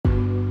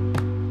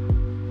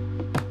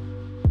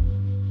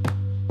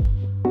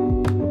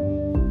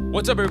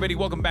What's up, everybody?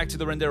 Welcome back to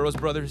the Renderos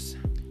Brothers.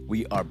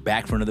 We are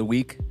back for another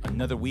week.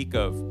 Another week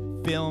of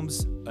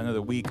films,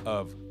 another week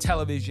of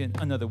television,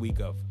 another week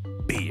of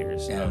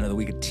beers. And another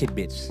week of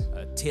tidbits.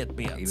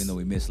 Tidbits. Even though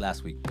we missed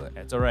last week, but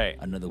That's all right.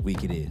 another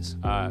week it is.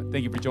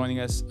 Thank you for joining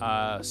us.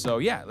 So,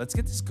 yeah, let's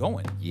get this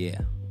going.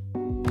 Yeah.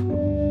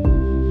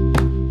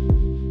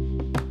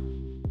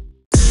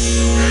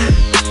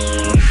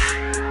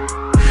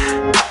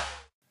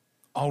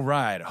 All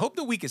right. I hope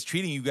the week is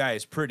treating you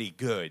guys pretty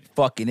good.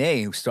 Fucking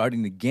A,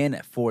 starting again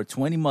at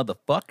 4:20,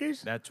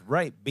 motherfuckers. That's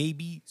right,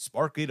 baby.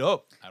 Spark it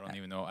up. I don't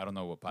even know. I don't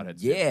know what potheads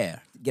do. Yeah.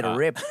 Get a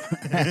rip.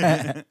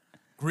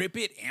 Grip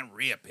it and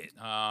rip it.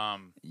 Yep.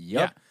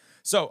 Yeah.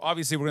 So,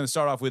 obviously, we're going to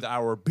start off with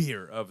our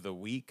beer of the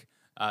week.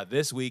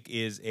 This week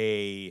is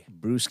a...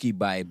 Brewski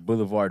by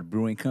Boulevard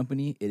Brewing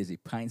Company. It is a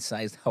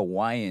pint-sized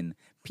Hawaiian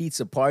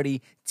pizza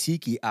party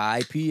Tiki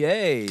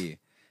IPA.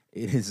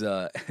 It is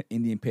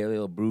Indian Pale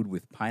Ale brewed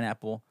with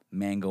pineapple,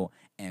 mango,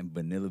 and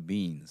vanilla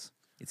beans.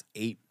 It's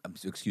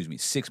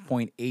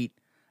 6.8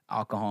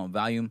 alcohol in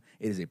volume.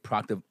 It is a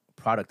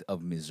product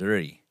of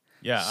Missouri.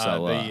 Yeah.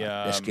 So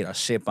let's get our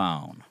sip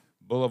on.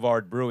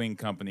 Boulevard Brewing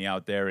Company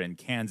out there in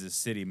Kansas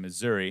City,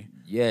 Missouri.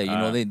 Yeah, you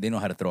know, they know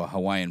how to throw a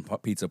Hawaiian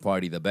pizza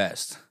party the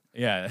best.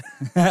 Yeah.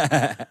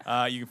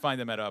 You can find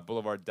them at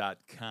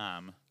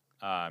boulevard.com.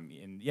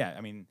 And yeah,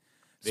 I mean,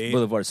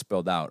 Boulevard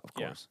spelled out, of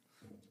course.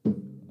 Yeah.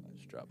 I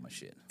just dropped my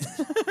shit.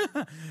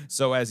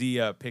 So as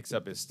he picks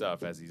up his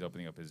stuff, as he's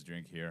opening up his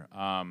drink here,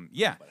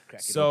 yeah.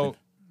 So open.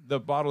 the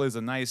bottle is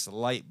a nice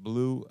light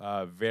blue,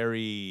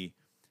 very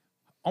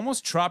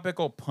almost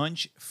tropical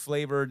punch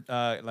flavored,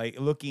 like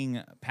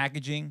looking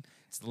packaging.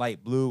 It's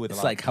light blue with a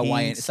lot like of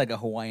Hawaiian. pinks. It's like a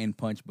Hawaiian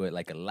punch, but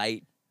like a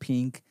light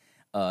pink.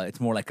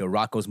 It's more like a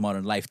Rocco's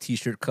Modern Life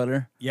T-shirt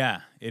color.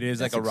 Yeah, it is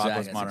like a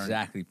Rocco's That's Modern.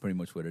 exactly pretty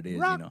much what it is.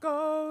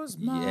 Rocco's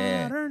you know.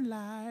 Yeah. Modern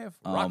Life.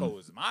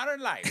 Rocco's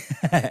Modern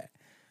Life.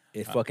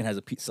 It fucking has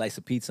a slice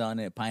of pizza on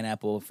it,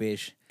 pineapple,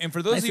 fish. And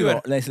for those of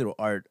you, nice little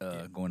art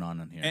going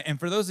on here. and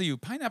for those of you,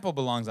 pineapple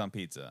belongs on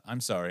pizza.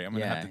 I'm sorry, I'm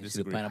gonna have to you see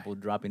the disagree. pineapple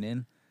dropping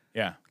in.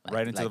 Yeah,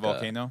 right into the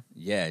volcano.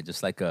 Yeah,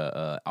 just like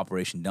a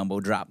Operation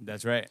Dumbo drop.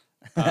 That's right.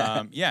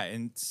 Yeah,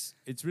 and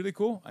it's really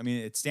cool. I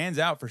mean, it stands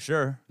out for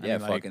sure. I Yeah,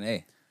 mean, like, fucking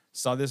A.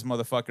 saw this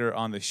motherfucker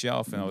on the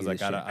shelf, and I was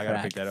like, I gotta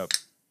pick that up.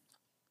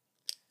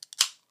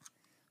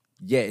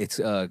 Yeah, it's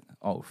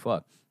oh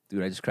fuck,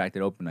 dude! I just cracked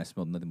it open. I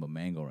smelled nothing but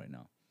mango right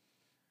now.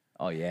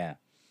 Oh yeah.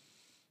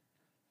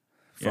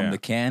 From the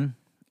can,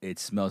 it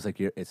smells like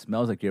you're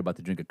about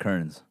to drink a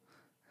Kern's.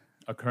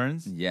 A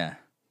Kern's? Yeah,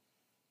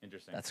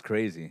 Interesting. that's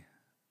crazy.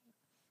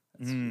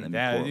 It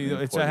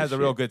has a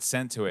real good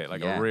scent to it,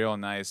 like Yeah. a real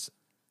nice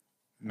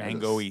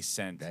mango-y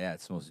scent. Yeah,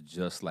 it smells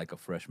just like a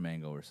fresh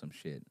mango or some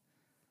shit.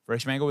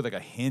 Fresh mango with like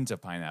a hint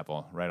of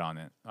pineapple right on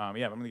it. Yeah,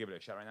 but I'm gonna give it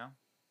a shot right now.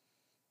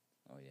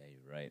 Oh yeah,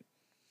 you're right.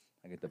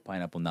 I get the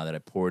pineapple now that I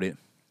poured it.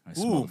 I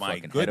smell Ooh, the my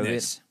fucking head of it.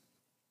 goodness!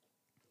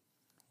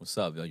 What's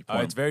up, yo? You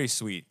It's very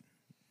sweet.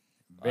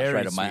 that's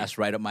Very that's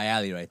right up my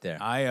alley right there.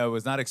 I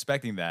was not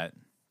expecting that.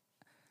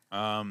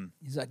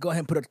 He's like, go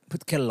ahead and put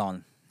the kettle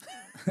on.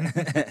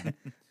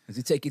 As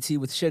you take your tea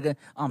with sugar,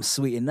 I'm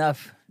sweet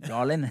enough,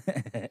 darling.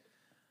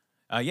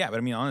 Yeah, but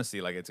I mean, honestly,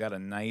 like it's got a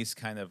nice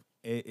kind of.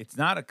 It's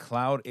not a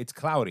cloud. It's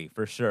cloudy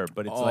for sure,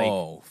 but it's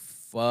Oh,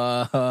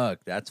 fuck.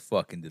 That's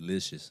fucking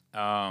delicious.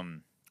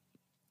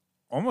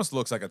 almost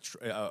looks like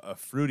a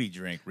fruity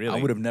drink. Really,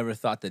 I would have never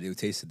thought that it would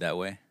taste it that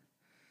way.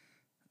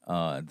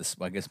 I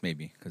guess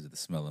maybe because of the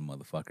smell of the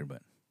motherfucker,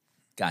 but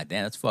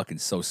goddamn, that's fucking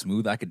so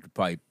smooth. I could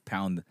probably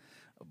pound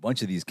a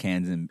bunch of these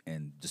cans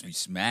and just be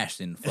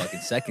smashed in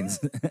fucking seconds.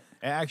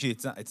 Actually,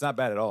 it's not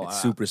bad at all.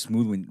 It's super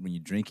smooth when you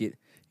drink it.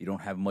 You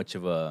don't have much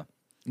of a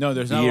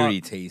there's beery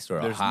not taste or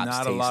a there's hops not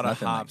taste. a lot of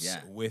nothing hops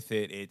like that. with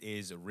it. It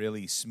is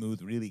really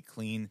smooth, really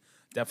clean.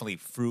 Definitely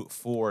fruit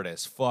forward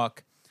as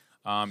fuck.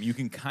 You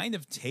can kind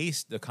of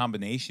taste the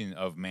combination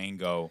of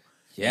mango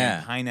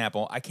and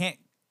pineapple. I can't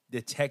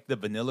detect the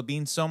vanilla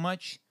bean so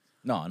much.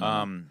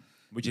 No.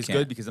 Which is can't.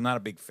 good because I'm not a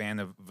big fan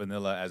of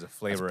vanilla as a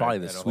flavor. That's probably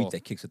the at sweet all.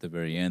 that kicks at the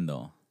very end,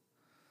 though.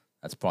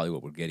 That's probably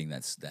what we're getting.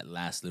 That's that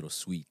last little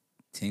sweet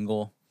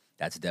tingle.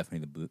 That's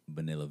definitely the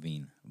vanilla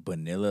bean.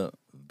 Vanilla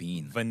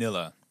bean.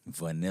 Vanilla.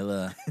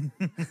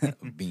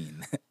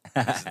 Bean.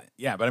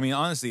 Yeah, but I mean,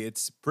 honestly,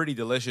 it's pretty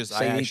delicious.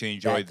 Say I actually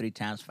enjoyed 3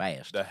 times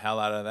fast. the hell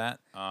out of that.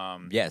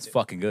 Yeah, it's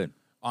fucking good.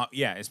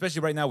 Yeah,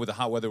 especially right now with the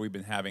hot weather we've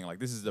been having. Like,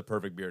 this is the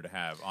perfect beer to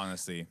have,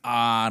 honestly.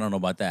 I don't know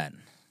about that.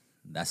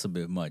 That's a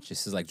bit much.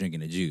 This is like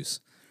drinking a juice.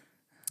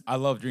 I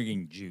love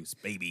drinking juice,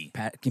 baby.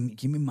 Pat,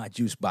 give me my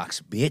juice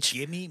box, bitch.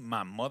 Give me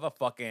my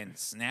motherfucking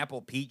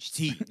Snapple peach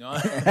tea.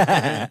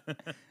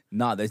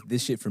 Nah,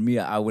 this shit for me,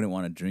 I wouldn't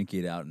want to drink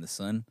it out in the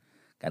sun.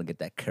 Gotta get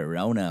that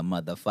Corona,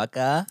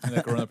 motherfucker.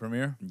 The Corona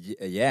Premier?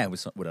 Yeah,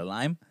 with a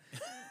lime.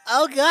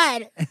 Oh,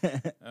 God.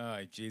 Oh,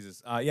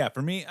 Jesus. Yeah,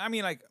 for me, I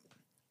mean, like,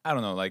 I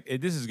don't know. Like,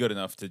 this is good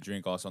enough to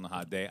drink also on a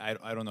hot day.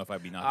 I don't know if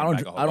I'd be knocking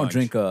back a whole I don't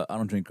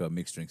bunch. drink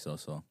mixed drinks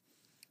also.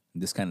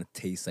 This kind of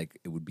tastes like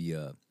it would be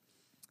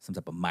some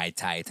type of Mai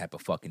Tai type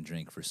of fucking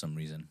drink for some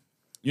reason.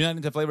 You're not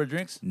into flavored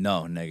drinks?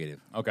 No, negative.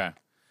 Okay.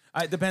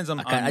 It depends on.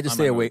 I just on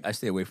stay my away. mood. I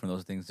stay away from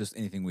those things. Just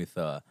anything with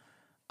a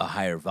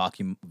higher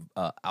volume,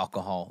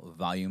 alcohol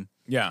volume,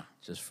 Yeah.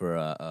 just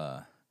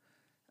for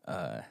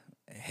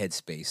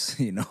headspace.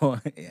 You know.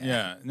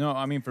 Yeah. No,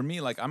 I mean for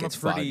me, like Gets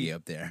foggy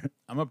up there.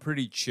 I'm a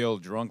pretty chill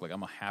drunk. Like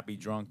I'm a happy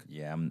drunk.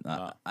 Yeah,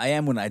 I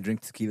am when I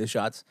drink tequila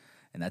shots,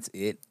 and that's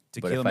it.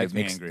 Tequila but makes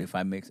me angry. If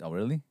I mix, oh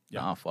really?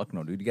 Yeah. Oh fuck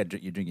no, dude. You're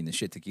drinking the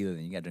shit tequila,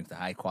 then you got to drink the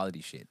high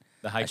quality shit.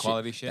 The high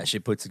quality shit. That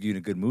shit puts you in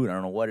a good mood. I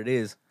don't know what it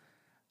is.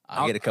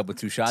 I'll get a couple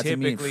 2 shots.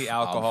 Typically, of me,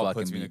 alcohol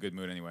puts me in a good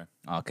mood anyway.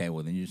 Okay,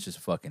 well then you're just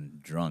fucking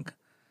drunk,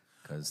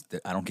 because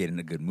I don't get in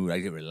a good mood. I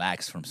get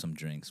relaxed from some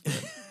drinks,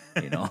 but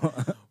you know.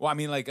 Well, I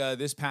mean, like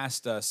this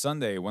past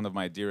Sunday, one of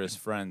my dearest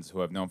friends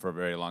who I've known for a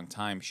very long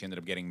time, she ended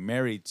up getting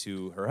married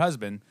to her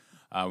husband.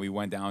 We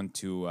went down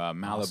to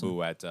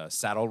Malibu at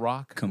Saddle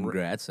Rock.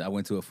 Congrats! I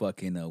went to a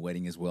fucking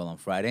wedding as well on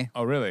Friday.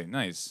 Oh, really?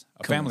 Nice.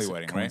 A family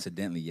wedding, right?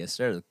 Coincidentally, yes,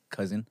 sir. The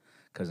cousin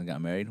got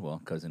married.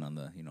 Well, cousin on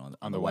the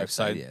on the wife's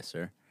side, yes,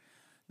 sir.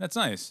 That's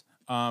nice.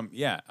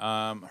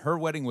 Her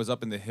wedding was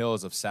up in the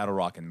hills of Saddle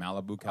Rock in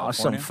Malibu, California.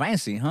 Awesome,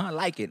 fancy, huh? I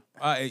like it.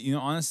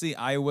 Honestly,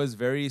 I was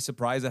very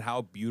surprised at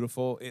how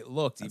beautiful it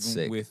looked, That's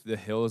even sick. with the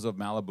hills of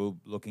Malibu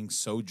looking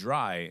so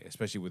dry,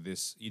 especially with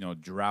this,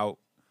 drought,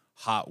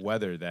 hot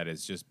weather that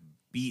is just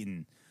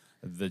beating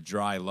the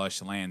dry,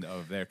 lush land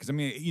of there. Because I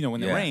mean,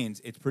 when it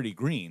rains, it's pretty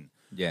green.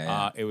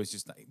 Yeah. It was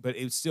just, but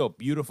it was still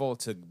beautiful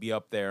to be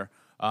up there.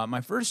 My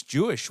first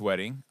Jewish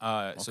wedding,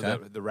 so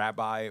the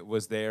rabbi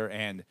was there,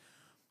 and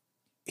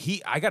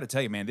I got to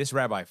tell you, man, this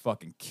rabbi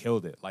fucking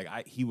killed it.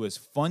 Like, he was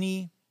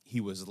funny,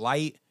 he was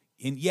light,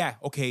 and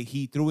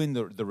he threw in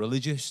the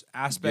religious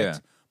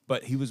aspect,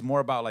 but he was more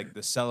about like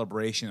the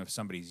celebration of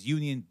somebody's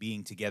union,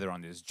 being together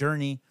on this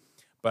journey.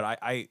 But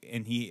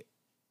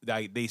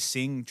they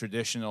sing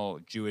traditional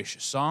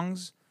Jewish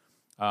songs,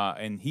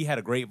 and he had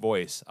a great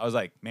voice. I was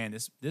like, man,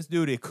 this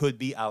dude, it could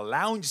be a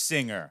lounge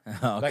singer.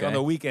 Like on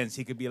the weekends,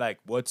 he could be like,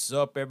 "What's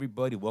up,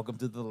 everybody? Welcome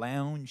to the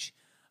lounge.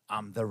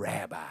 I'm the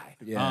rabbi."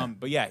 Yeah.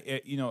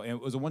 It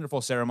was a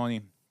wonderful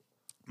ceremony.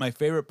 My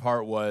favorite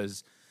part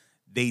was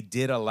they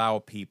did allow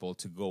people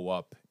to go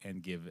up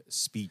and give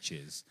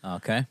speeches.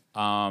 Okay.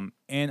 And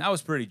I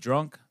was pretty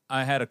drunk.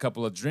 I had a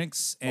couple of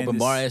drinks. And Open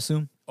bar, I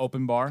assume?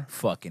 Open bar.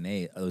 Fucking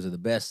A. Those are the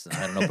best. I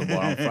had an open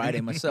bar on Friday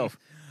myself.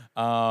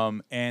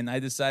 And I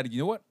decided, you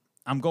know what?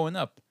 I'm going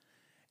up.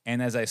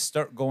 And as I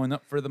start going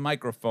up for the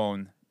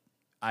microphone,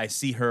 I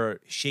see her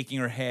shaking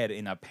her head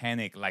in a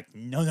panic, like,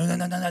 no,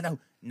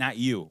 not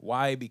you.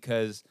 Why?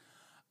 Because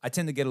I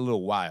tend to get a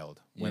little wild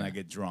when I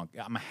get drunk.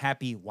 I'm a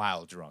happy,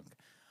 wild drunk.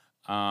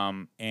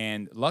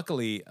 And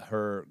luckily,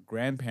 her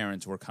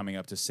grandparents were coming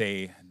up to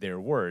say their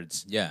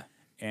words. Yeah.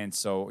 And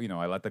so,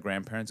 I let the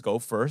grandparents go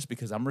first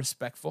because I'm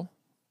respectful,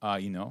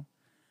 But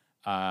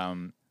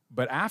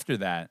after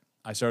that,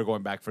 I started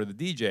going back for the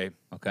DJ.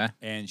 Okay.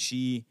 And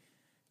she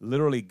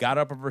literally got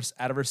up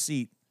out of her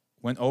seat,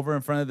 went over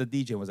in front of the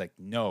DJ and was like,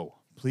 "No,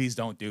 please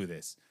don't do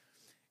this."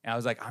 And I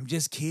was like, "I'm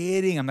just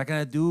kidding. I'm not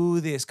going to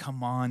do this.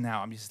 Come on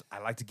now. I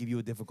like to give you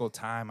a difficult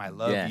time. I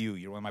love you.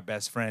 You're one of my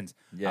best friends.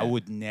 I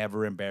would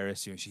never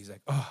embarrass you." And she's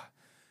like, "Oh,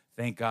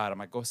 thank God." I'm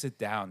like, "Go sit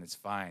down. It's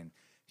fine."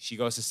 She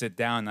goes to sit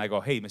down, and I go,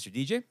 "Hey, Mr.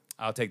 DJ,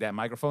 I'll take that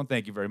microphone.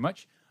 Thank you very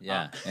much."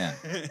 Yeah.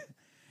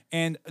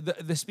 And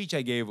the speech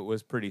I gave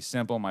was pretty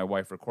simple. My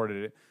wife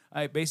recorded it.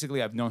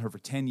 I've known her for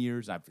 10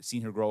 years. I've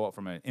seen her grow up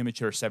from an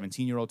immature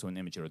 17-year-old to an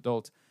immature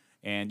adult.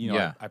 And,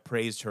 I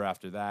praised her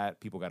after that.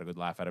 People got a good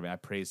laugh out of it. I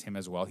praised him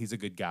as well. He's a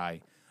good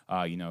guy,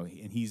 and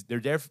they're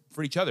there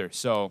for each other.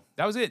 So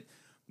that was it.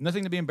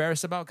 Nothing to be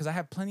embarrassed about because I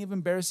have plenty of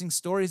embarrassing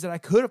stories that I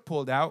could have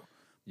pulled out.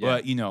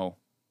 Yeah. But,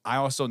 I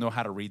also know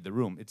how to read the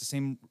room. It's the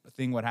same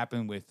thing what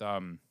happened with...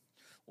 Well,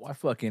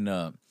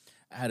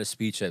 I had a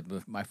speech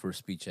my first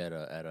speech at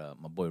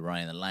my boy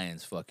Ryan the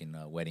Lion's fucking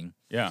wedding.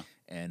 Yeah.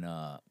 And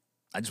I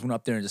just went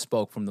up there and just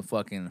spoke from the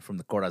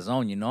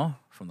corazon,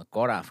 from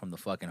the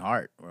fucking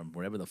heart, or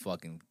wherever the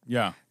fucking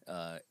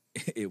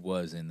it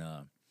was. And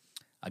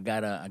I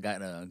got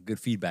a good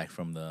feedback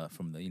from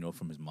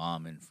his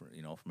mom and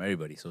from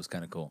everybody. So it's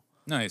kind of cool.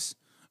 Nice.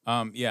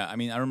 I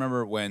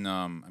remember when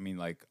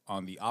like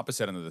on the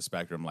opposite end of the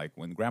spectrum, like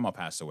when grandma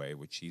passed away,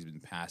 which she's been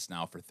passed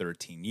now for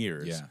 13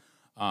 years. Yeah.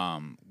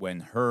 When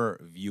her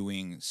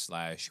viewing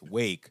 /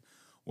 wake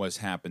was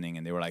happening,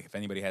 and they were like, if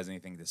anybody has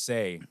anything to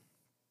say,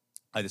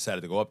 I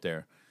decided to go up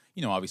there.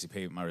 Obviously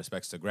pay my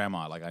respects to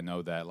grandma. Like, I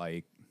know that,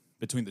 like,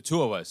 between the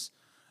two of us,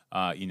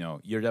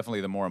 you're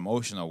definitely the more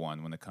emotional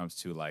one when it comes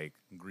to, like,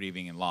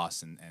 grieving and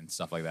loss and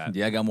stuff like that.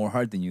 Yeah, I got more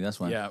heart than you. That's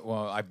why. Yeah,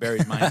 well, I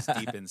buried mine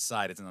deep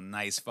inside. It's in a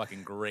nice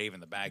fucking grave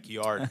in the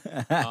backyard.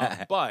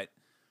 But,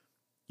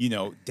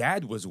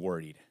 Dad was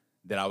worried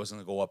that I was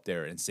going to go up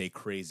there and say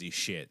crazy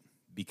shit.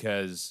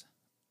 Because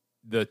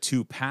the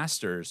two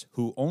pastors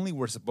who only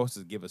were supposed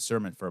to give a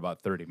sermon for about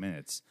 30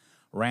 minutes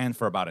ran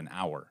for about an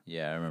hour.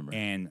 Yeah, I remember.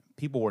 And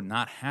people were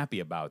not happy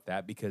about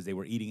that because they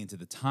were eating into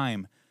the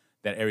time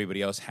that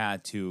everybody else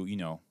had to,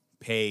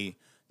 pay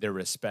their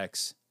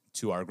respects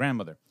to our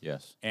grandmother.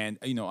 Yes. And,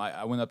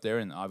 I went up there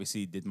and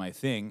obviously did my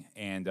thing.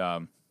 And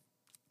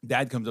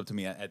Dad comes up to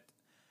me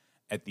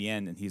at the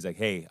end, and he's like,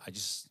 "Hey, I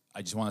just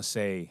want to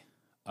say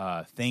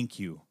thank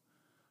you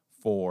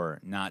for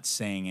not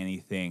saying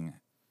anything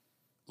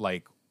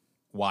like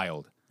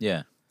wild."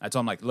 Yeah. I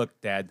told him, like,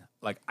 "Look, Dad,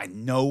 like, I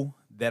know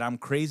that I'm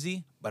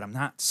crazy, but I'm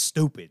not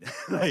stupid.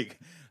 Like,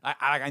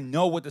 I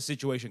know what the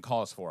situation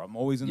calls for. I'm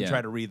always gonna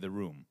try to read the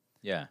room."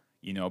 Yeah.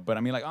 You know, but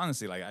I mean, like,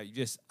 honestly, like,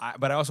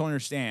 but I also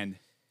understand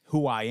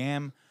who I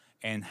am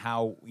and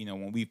how, you know,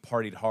 when we've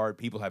partied hard,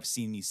 people have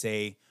seen me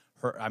see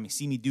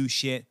me do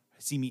shit,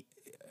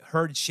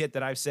 heard shit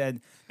that I've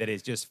said that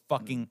is just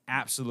fucking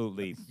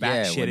absolutely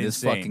batshit when this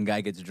insane. fucking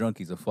guy gets drunk,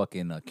 he's a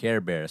fucking Care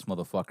Bear. This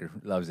motherfucker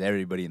loves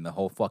everybody in the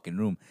whole fucking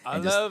room. I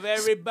love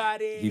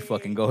everybody. He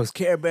fucking goes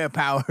Care Bear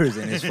powers,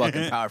 and his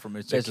fucking power from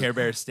his chest. The Care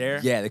Bear stare.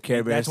 Yeah, the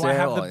Care Bear stare. That's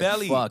why I have the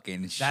belly.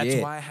 Fucking shit. That's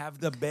why I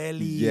have the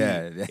belly.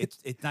 Yeah, it's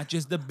not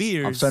just the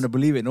beers. I'm starting to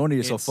believe it. No wonder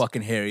you're so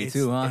fucking hairy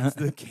too, huh? It's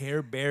the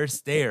Care Bear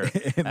stare.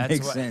 It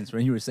makes sense.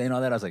 When you were saying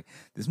all that, I was like,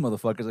 this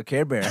motherfucker's a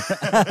Care Bear.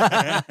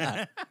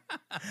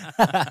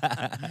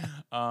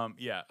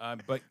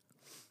 But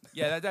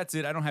yeah, that's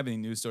it. I don't have any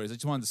news stories. I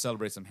just wanted to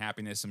celebrate some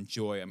happiness, some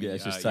joy. I mean,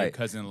 it's just your tight.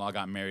 cousin-in-law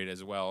got married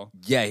as well.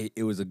 Yeah,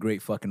 it was a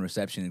great fucking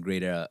reception,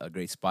 a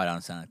great spot out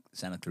in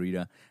Santa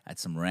Clarita at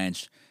some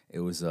ranch. It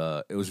was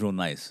real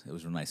nice. It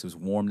was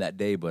warm that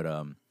day,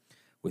 but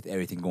with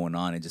everything going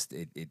on, you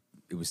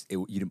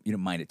didn't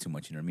mind it too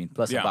much. You know what I mean?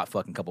 Plus, I bought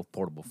fucking couple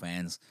portable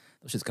fans.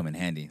 Those shits come in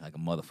handy like a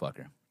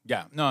motherfucker.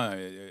 Yeah, no,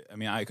 I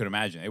mean, I could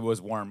imagine. It was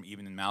warm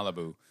even in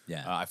Malibu.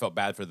 Yeah. I felt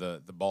bad for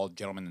the bald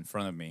gentleman in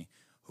front of me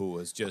who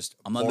was just...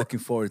 I'm not looking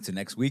forward to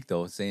next week,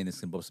 though, saying it's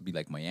supposed to be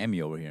like Miami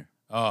over here.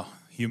 Oh,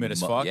 humid as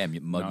fuck? Yeah,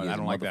 muggy as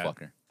a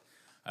motherfucker.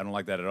 I don't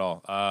like that at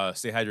all.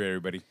 Stay hydrated,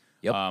 everybody.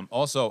 Yep.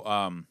 Also,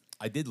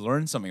 I did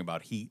learn something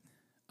about heat.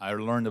 I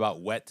learned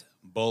about wet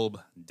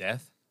bulb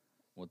death.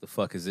 What the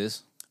fuck is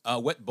this?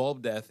 Wet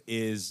bulb death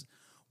is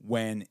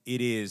when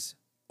it is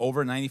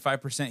over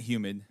 95%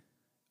 humid,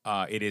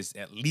 it is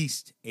at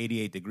least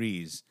 88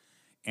 degrees,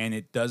 and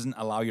it doesn't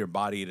allow your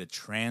body to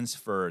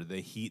transfer the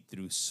heat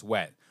through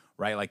sweat,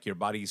 right? Like your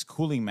body's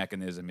cooling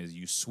mechanism is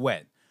you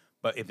sweat,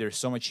 but if there's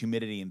so much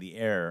humidity in the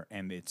air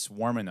and it's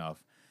warm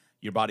enough,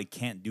 your body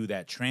can't do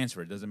that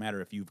transfer. It doesn't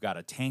matter if you've got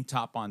a tank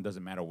top on,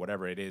 doesn't matter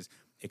whatever it is,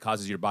 it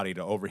causes your body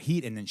to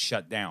overheat and then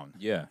shut down.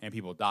 Yeah. And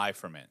people die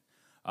from it.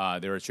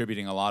 They're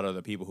attributing a lot of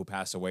the people who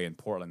passed away in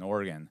Portland,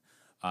 Oregon,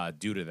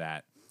 due to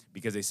that,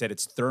 because they said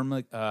it's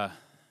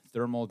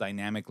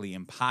thermodynamically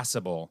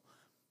impossible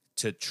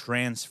to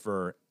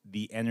transfer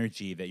the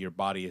energy that your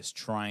body is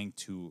trying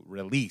to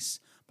release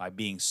by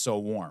being so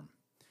warm.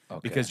 Okay.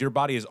 Because your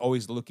body is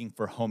always looking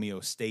for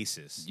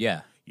homeostasis.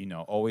 Yeah. You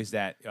know, always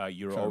that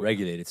you're trying to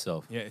regulate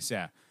itself. Yes,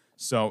 yeah.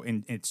 So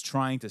it's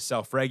trying to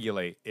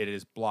self-regulate. It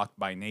is blocked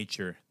by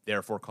nature,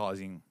 therefore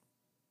causing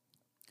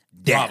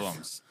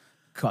problems.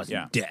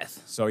 Causing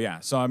death. So yeah.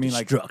 So I mean,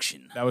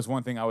 destruction. Like, that was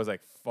one thing I was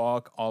like,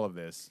 fuck all of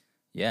this.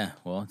 Yeah.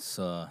 Well,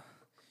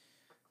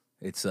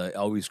 it's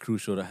always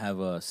crucial to have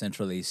a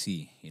central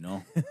AC, you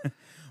know?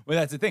 Well,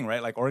 that's the thing,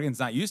 right? Like, Oregon's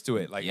not used to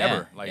it, like,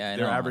 ever. Like,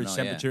 their average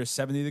temperature is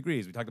 70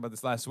 degrees. We talked about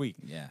this last week.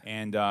 Yeah.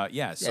 And,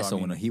 So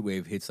when a heat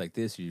wave hits like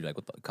this, you're like,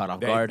 caught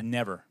off guard?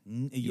 Never.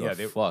 You're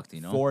fucked,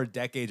 you know? 4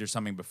 decades or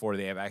something before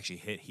they have actually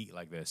hit heat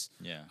like this.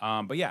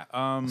 Yeah. But, yeah.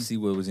 See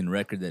what was in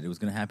record that it was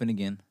going to happen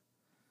again.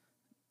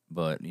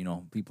 But, you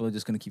know, people are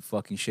just going to keep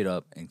fucking shit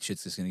up, and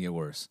shit's just going to get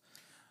worse.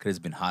 Because it's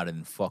been hotter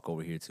than fuck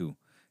over here, too.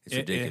 It's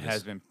ridiculous. It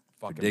has been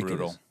fucking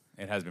brutal.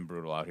 It has been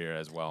brutal out here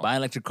as well. Buy an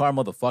electric car,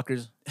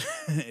 motherfuckers.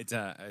 It's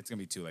gonna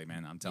be too late,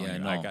 man. I'm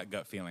telling you. I got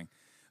gut feeling.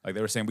 Like,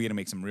 they were saying, we got to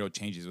make some real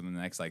changes within the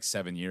next like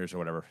 7 years or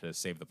whatever to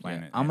save the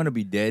planet. I'm gonna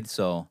be dead,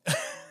 so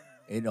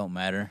it don't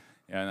matter.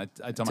 Yeah, and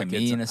I tell to my me,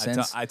 kids, in a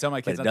sense, I tell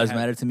my kids, but it does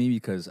matter to me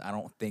because I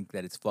don't think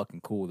that it's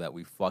fucking cool that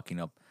we fucking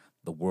up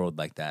the world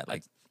like that.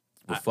 Like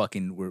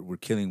we're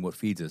killing what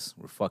feeds us.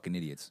 We're fucking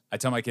idiots. I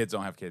tell my kids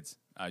don't have kids,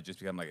 just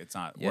because I'm like, it's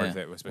not worth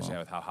it, especially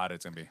with how hot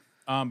it's gonna be.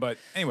 But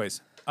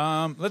anyways,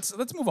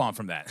 let's move on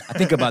from that. I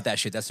think about that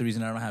shit. That's the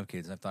reason I don't have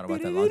kids. I've thought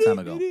about that a long time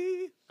ago.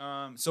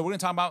 So we're gonna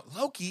talk about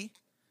Loki,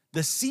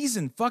 the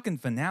season fucking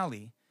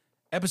finale,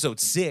 episode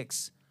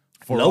 6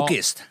 for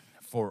Locust.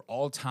 For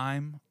all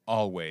time,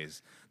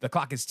 always. The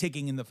clock is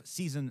ticking in the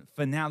season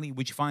finale,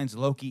 which finds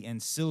Loki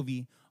and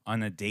Sylvie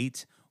on a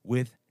date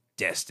with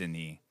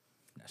destiny.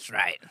 That's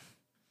right.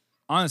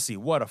 Honestly,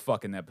 what a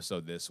fucking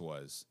episode this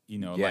was. You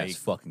know, like, it's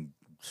fucking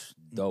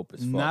dope as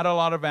fuck. Not a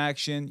lot of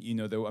action, you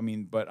know,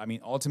 but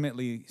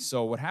ultimately,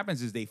 so what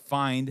happens is they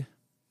find,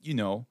 you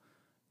know,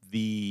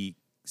 the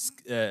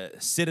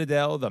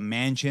citadel, the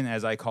mansion,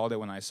 as I called it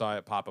when I saw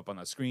it pop up on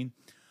the screen,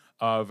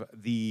 of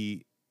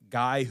the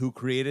guy who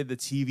created the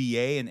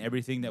TVA and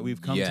everything that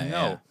we've come to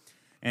know. Yeah.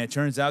 And it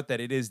turns out that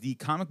it is the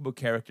comic book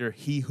character,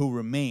 He Who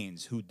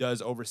Remains, who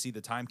does oversee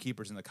the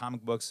timekeepers in the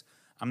comic books.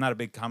 I'm not a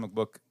big comic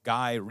book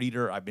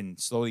reader. I've been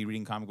slowly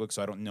reading comic books,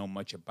 so I don't know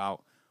much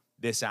about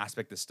this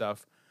aspect of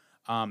stuff.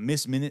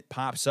 Miss Minute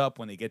pops up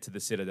when they get to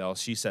the Citadel.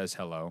 She says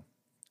hello.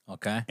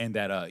 Okay. And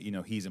that,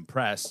 he's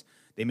impressed.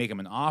 They make him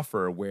an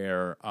offer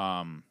where,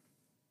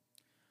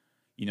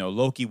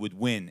 Loki would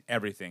win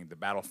everything. The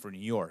battle for New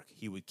York,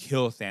 he would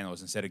kill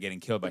Thanos instead of getting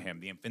killed by him.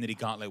 The Infinity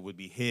Gauntlet would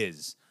be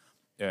his.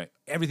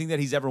 Everything that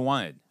he's ever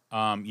wanted.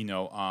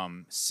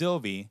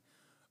 Sylvie,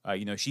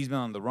 she's been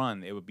on the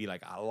run. It would be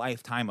like a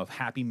lifetime of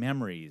happy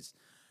memories.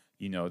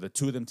 The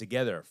two of them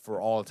together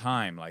for all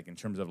time, like in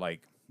terms of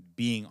like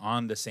being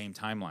on the same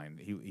timeline.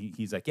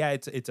 He's like, yeah,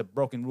 it's a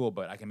broken rule,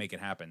 but I can make it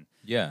happen.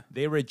 Yeah.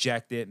 They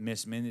reject it.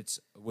 Miss Minutes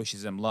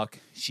wishes him luck.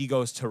 She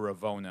goes to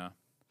Ravonna.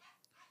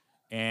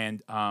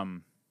 And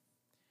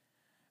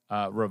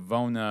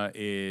Ravonna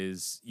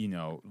is,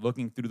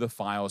 looking through the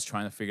files,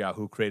 trying to figure out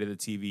who created the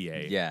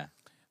TVA. Yeah.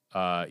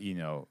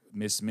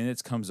 Miss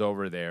Minutes comes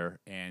over there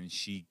and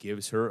she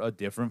gives her a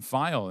different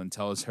file and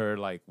tells her,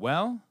 like,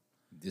 well,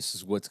 this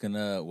is what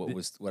I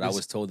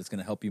was told that's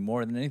gonna help you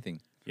more than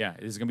anything. Yeah,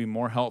 it's gonna be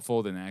more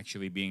helpful than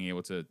actually being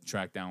able to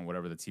track down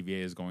whatever the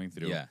TVA is going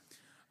through. Yeah.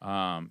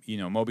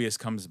 Mobius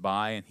comes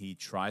by and he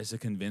tries to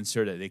convince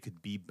her that they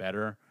could be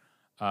better,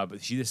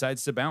 but she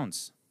decides to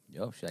bounce.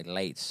 Yo, she's like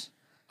lights.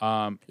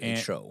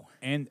 Intro.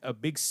 And a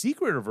big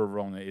secret of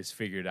Ravonna is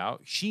figured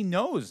out. She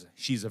knows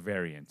she's a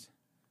variant.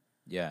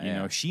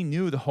 Yeah, she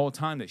knew the whole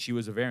time that she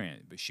was a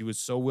variant, but she was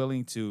so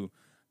willing to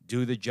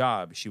do the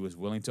job. She was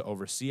willing to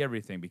oversee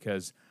everything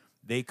because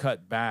they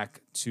cut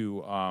back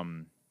to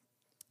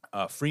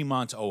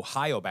Fremont,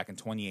 Ohio, back in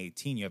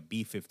 2018. You have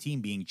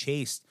B-15 being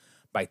chased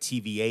by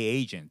TVA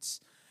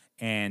agents,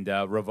 and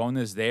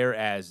Ravonna's there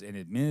as an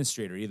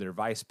administrator, either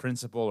vice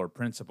principal or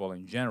principal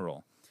in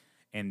general.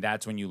 And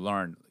that's when you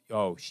learn,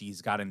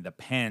 she's gotten the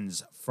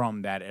pens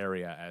from that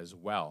area as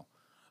well.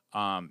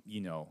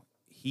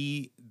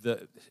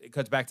 It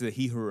cuts back to the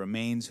He Who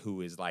Remains,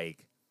 who is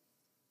like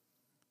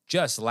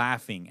just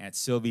laughing at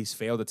Sylvie's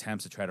failed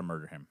attempts to try to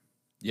murder him.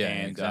 Yeah,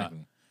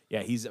 exactly.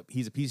 He's a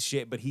piece of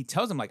shit, but he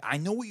tells him, like, I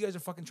know what you guys are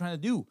fucking trying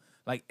to do.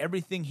 Like,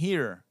 everything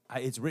here,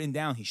 it's written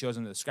down. He shows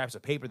him the scraps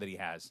of paper that he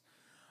has.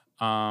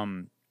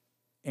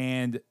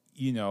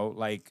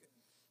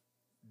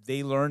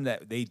 They learn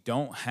that they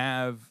don't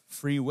have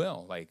free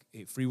will. Like,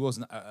 free will is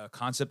a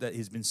concept that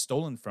has been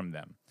stolen from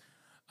them.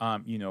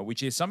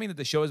 Which is something that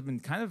the show has been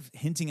kind of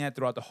hinting at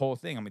throughout the whole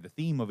thing. I mean, the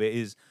theme of it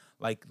is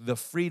like the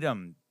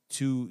freedom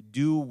to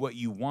do what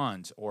you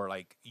want, or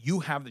like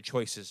you have the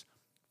choices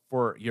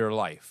for your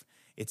life.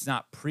 It's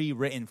not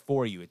pre-written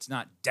for you. It's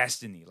not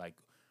destiny.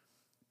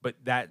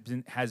 But that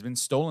has been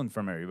stolen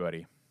from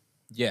everybody.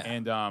 Yeah.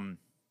 And,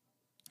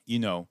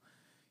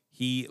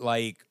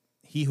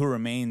 He Who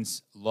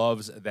Remains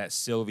loves that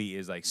Sylvie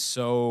is like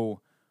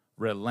so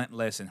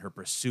relentless in her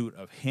pursuit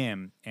of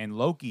him, and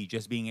Loki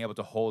just being able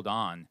to hold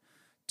on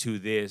to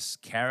this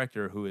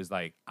character who is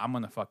like, I'm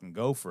gonna fucking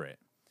go for it,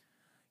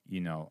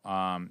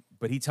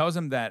 but he tells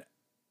him that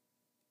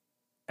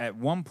at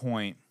one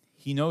point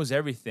he knows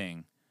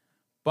everything,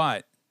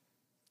 but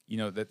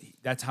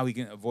that's how he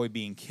can avoid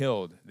being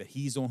killed, that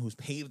he's the one who's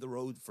paved the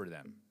road for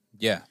them.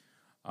 Yeah.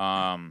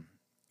 And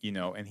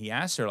he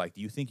asks her, like,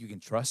 do you think you can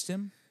trust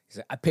him? He's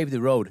like, I paved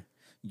the road.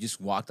 You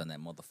just walked on that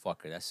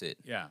motherfucker. That's it.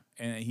 Yeah.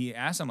 And he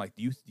asks him, like,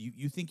 do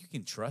you think you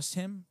can trust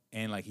him?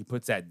 And, like, he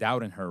puts that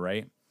doubt in her,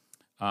 right?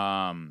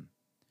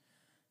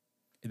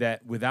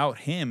 That without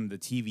him, the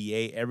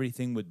TVA,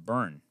 everything would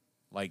burn.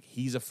 Like,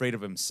 he's afraid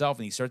of himself,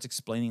 and he starts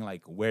explaining,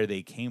 like, where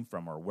they came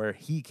from or where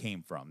he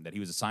came from, that he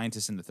was a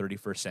scientist in the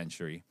 31st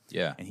century.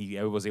 Yeah. And he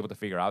was able to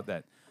figure out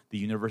that the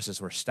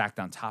universes were stacked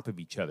on top of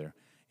each other.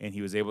 And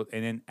he was able,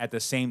 and then at the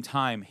same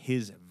time,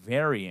 his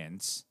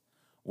variants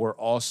were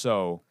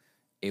also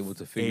able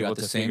to figure out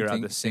the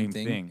same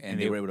thing, and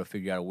they were able to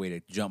figure out a way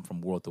to jump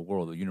from world to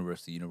world, or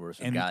universe to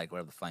universe, or galaxy,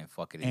 whatever the flying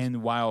fuck it is.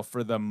 And while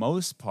for the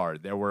most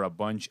part there were a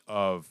bunch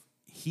of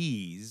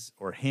he's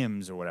or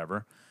hims or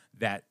whatever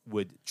that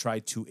would try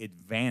to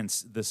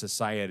advance the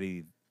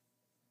society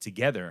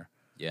together,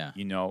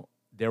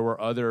 there were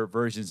other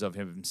versions of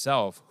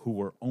himself who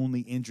were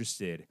only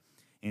interested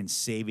in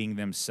saving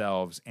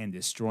themselves and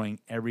destroying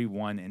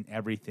everyone and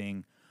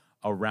everything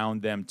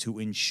around them to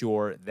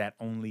ensure that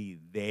only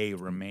they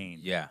remain.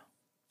 Yeah.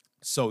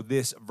 So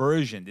this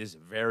version, this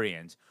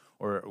variant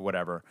or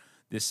whatever,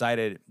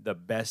 decided the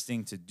best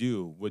thing to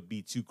do would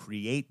be to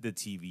create the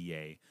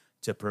TVA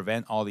to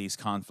prevent all these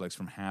conflicts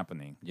from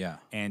happening. Yeah.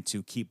 And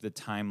to keep the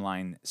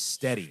timeline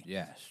steady.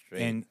 Yeah,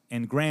 straight.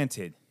 And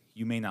granted,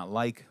 you may not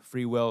like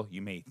free will,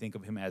 you may think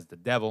of him as the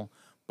devil,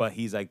 but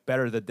he's like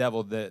better the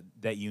devil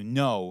that you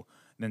know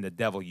than the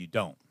devil you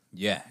don't.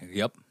 Yeah.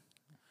 Yep.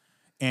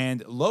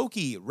 And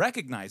Loki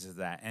recognizes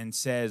that and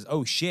says,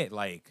 oh, shit,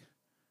 like,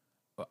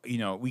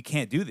 we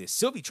can't do this.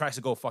 Sylvie tries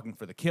to go fucking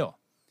for the kill.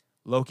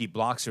 Loki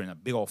blocks her and a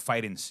big old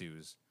fight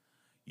ensues,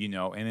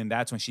 and then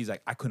that's when she's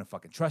like, I couldn't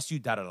fucking trust you,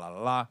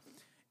 da-da-da-da-da.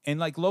 And,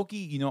 like,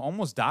 Loki,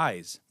 almost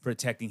dies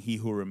protecting He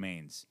Who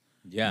Remains.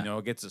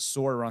 Yeah. Gets a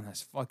sword around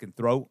his fucking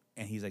throat,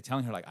 and he's, like,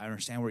 telling her, like, I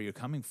understand where you're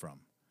coming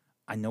from.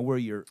 I know where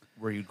you're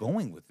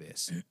going with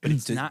this, but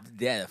it's not.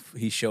 Yeah,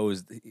 he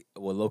shows.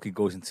 Loki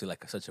goes into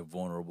like such a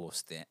vulnerable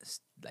state.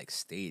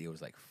 It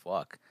was like,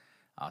 fuck.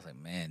 I was like,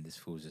 man, this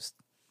fool's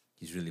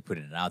he's really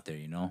putting it out there,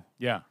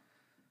 Yeah.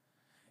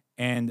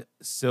 And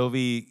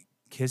Sylvie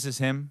kisses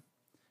him,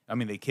 I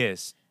mean, they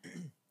kiss,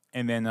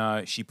 and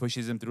then she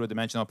pushes him through a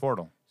dimensional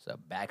portal. It's a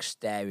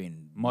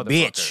backstabbing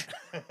Motherfucker. bitch.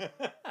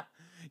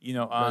 You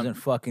know,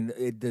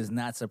 It does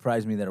not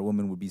surprise me that a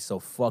woman would be so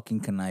fucking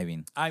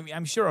conniving.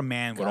 I'm sure a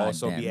man would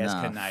also be as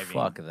conniving.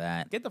 Fuck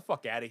that. Get the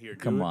fuck out of here,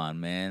 dude. Come on,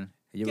 man.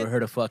 You ever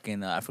heard of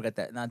fucking? I forgot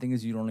that. No, the thing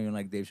is, you don't even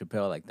like Dave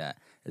Chappelle like that.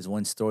 There's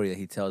one story that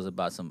he tells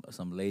about some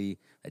lady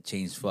that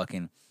changed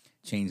the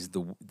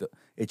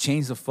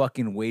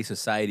fucking way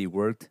society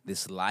worked.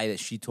 This lie that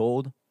she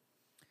told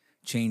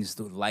changed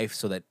the life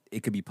so that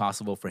it could be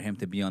possible for him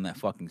to be on that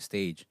fucking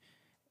stage.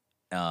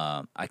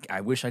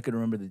 I wish I could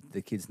remember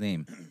the kid's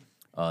name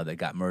that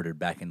got murdered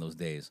back in those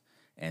days,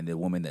 and the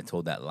woman that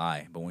told that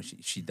lie. But when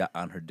she died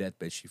on her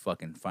deathbed, she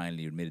fucking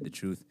finally admitted the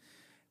truth.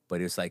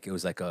 But it was like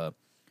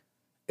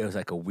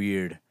a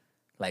weird,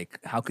 like,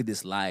 how could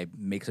this lie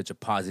make such a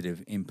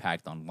positive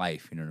impact on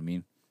life? You know what I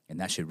mean? And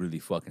that shit really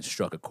fucking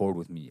struck a chord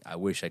with me. I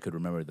wish I could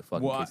remember the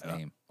fucking kid's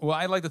name. Well,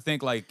 I like to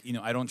think, like, you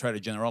know, I don't try to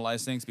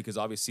generalize things because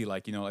obviously,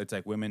 like, you know, it's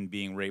like women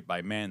being raped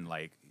by men.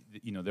 Like,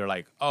 you know, they're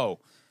like, oh,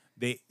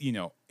 they, you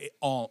know,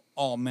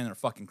 all men are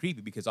fucking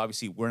creepy because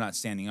obviously we're not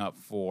standing up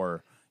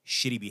for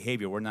shitty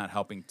behavior. We're not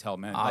helping tell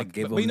men. I'll like,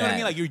 give but them you know that. what I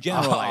mean? Like, you're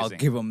generalizing. I'll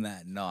give them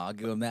that. No, I'll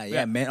give them that.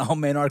 Yeah, man, all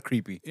men are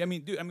creepy. I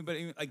mean, dude. I mean, but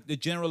like the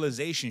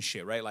generalization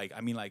shit, right? Like,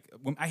 I mean, like,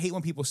 I hate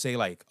when people say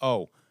like,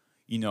 oh,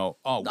 you know,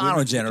 oh. No, I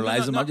don't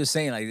generalize them. I'm just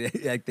saying,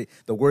 like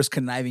the worst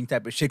conniving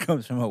type of shit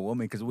comes from a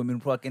woman because women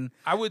fucking.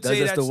 I would say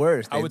that's the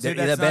worst. I would say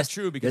that's not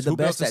true because who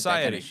built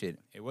society? Kind of shit.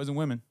 It wasn't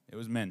women. It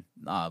was men.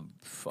 Nah,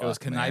 fuck, it was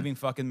conniving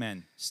fucking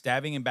men,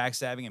 stabbing and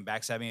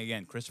backstabbing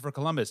again. Christopher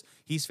Columbus,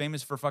 he's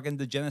famous for fucking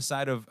the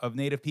genocide of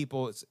native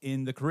people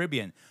in the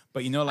Caribbean.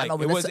 But you know, like I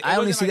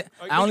only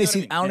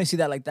see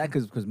that like that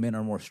because men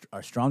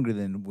are stronger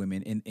than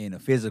women in a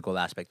physical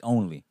aspect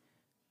only.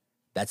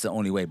 That's the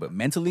only way. But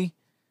mentally,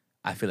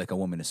 I feel like a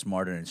woman is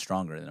smarter and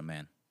stronger than a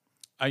man.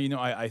 You know,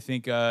 I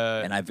think,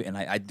 and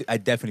I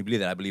definitely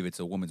believe that. I believe it's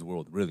a woman's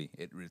world. Really,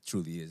 it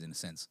truly is in a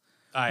sense.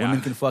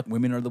 Women can fuck.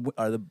 Women are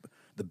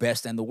the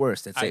best and the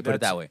worst. Let's say put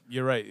it that way.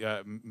 You're right.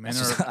 Men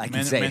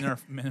are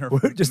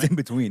we're just in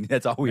between.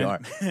 That's all we are.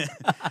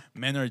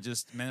 Men are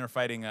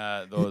fighting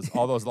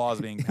all those laws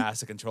being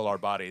passed to control our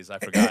bodies. I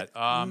forgot.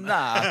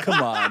 Nah,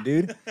 come on,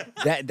 dude.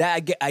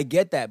 I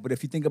get that. But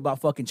if you think about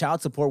fucking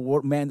child support,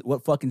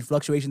 what fucking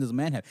fluctuation does a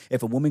man have?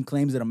 If a woman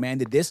claims that a man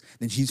did this,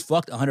 then she's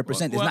fucked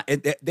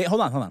 100%.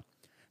 Hold on.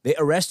 They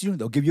arrest you.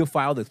 They'll give you a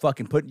file. They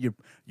fucking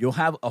you'll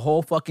have a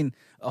whole fucking.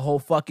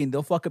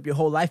 They'll fuck up your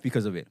whole life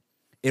because of it.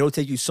 It'll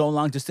take you so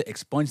long just to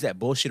expunge that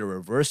bullshit or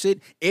reverse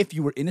it. If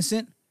you were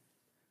innocent,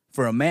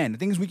 for a man, the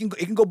thing is, it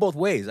can go both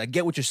ways. I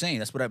get what you're saying.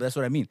 That's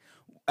what I mean.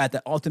 At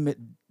the ultimate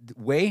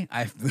way,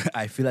 I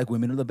feel like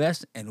women are the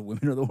best and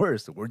women are the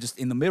worst. We're just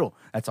in the middle.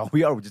 That's all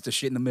we are. We're just a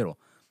shit in the middle.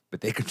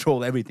 But they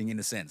control everything in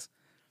a sense.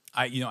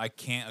 I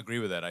can't agree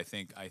with that. I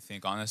think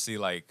honestly,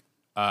 like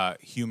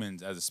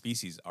humans as a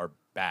species are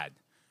bad.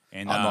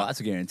 And, no, that's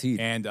a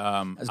guaranteed. And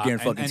that's a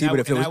guaranteed. But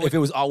if it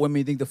was all women,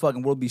 you think the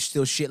fucking world would be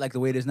still shit like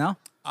the way it is now?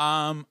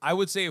 I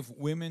would say if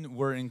women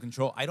were in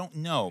control, I don't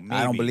know. Maybe.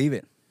 I don't believe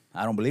it.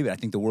 I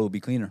think the world would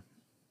be cleaner.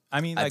 I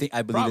mean, I believe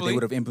that they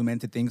would have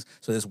implemented things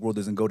so this world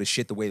doesn't go to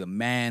shit the way the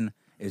man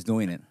is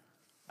doing it.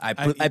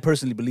 I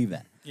personally believe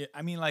that. Yeah,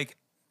 I mean, like,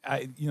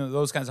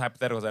 those kinds of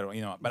hypotheticals. I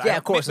don't, but yeah,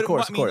 of course.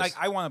 I mean, like,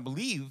 I want to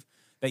believe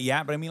that.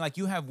 Yeah, but I mean, like,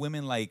 you have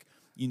women like.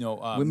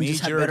 Women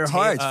just have better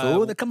hearts,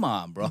 fool. Come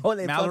on, bro.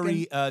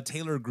 Mallory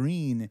Taylor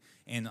Greene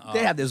and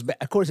they have this.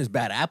 Of course, there's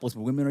bad apples,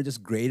 but women are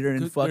just greater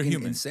and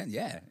fucking insane.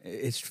 Yeah,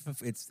 it's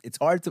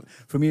hard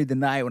for me to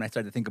deny when I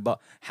start to think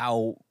about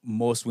how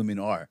most women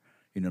are.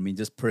 You know what I mean?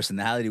 Just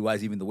personality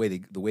wise, even the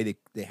way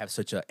they have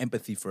such a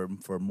empathy for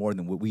more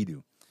than what we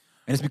do.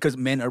 And it's because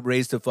men are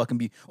raised to fucking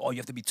be, you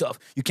have to be tough.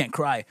 You can't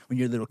cry when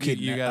you're a little kid.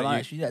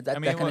 That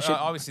kind of shit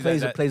obviously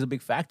plays a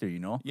big factor, you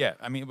know? Yeah,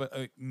 I mean, but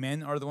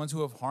men are the ones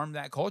who have harmed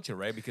that culture,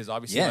 right? Because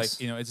obviously, like, it's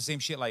the same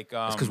shit like...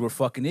 It's because we're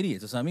fucking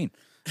idiots. That's what I mean.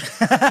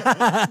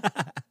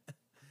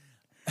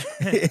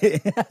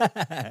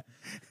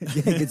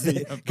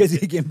 Because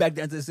you're getting back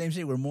down to the same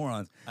shit. We're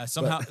morons.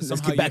 Somehow I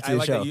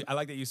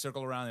like that you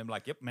circle around and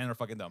like, yep, men are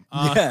fucking dumb.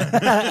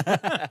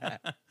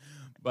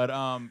 But,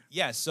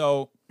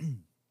 so...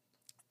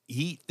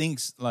 He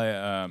thinks,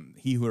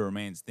 he who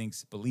remains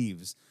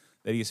believes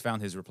that he has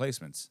found his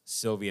replacements,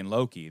 Sylvie and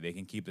Loki. They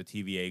can keep the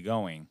TVA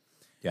going.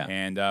 Yeah.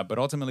 And but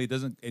ultimately,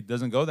 it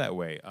doesn't go that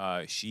way.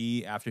 After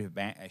she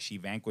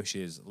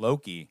vanquishes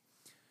Loki,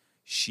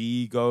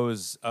 she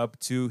goes up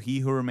to he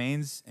who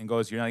remains and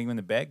goes, "You're not even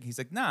to beg." He's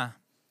like, "Nah,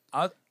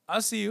 I'll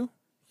see you.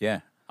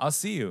 Yeah, I'll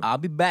see you. I'll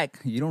be back.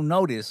 You don't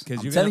notice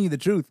because I'm telling you the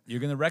truth. You're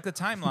gonna wreck the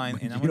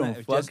timeline, and I'm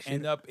gonna just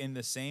end up in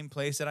the same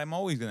place that I'm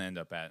always gonna end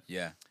up at."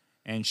 Yeah.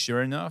 And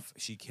sure enough,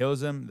 she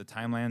kills him. The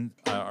timeline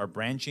are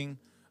branching.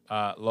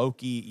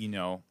 Loki,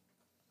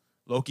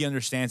 Loki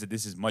understands that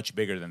this is much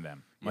bigger than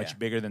them, much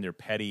bigger than their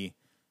petty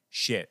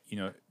shit,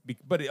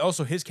 But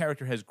also, his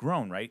character has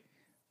grown, right?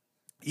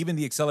 Even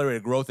the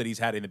accelerated growth that he's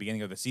had in the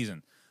beginning of the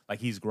season, like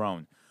he's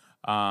grown.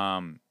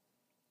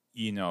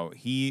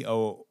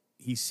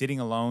 He's sitting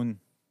alone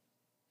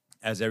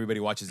as everybody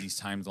watches these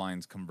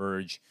timelines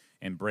converge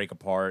and break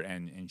apart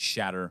and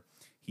shatter,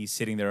 he's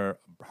sitting there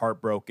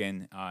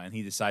heartbroken, and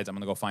he decides, I'm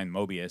going to go find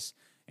Mobius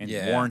and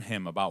warn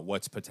him about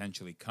what's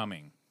potentially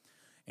coming.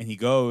 And he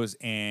goes,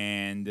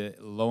 and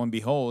lo and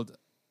behold,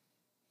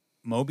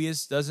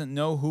 Mobius doesn't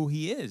know who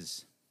he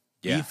is.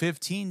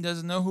 B-15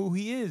 doesn't know who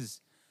he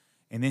is.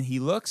 And then he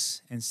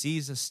looks and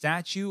sees a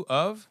statue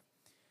of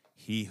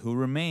He Who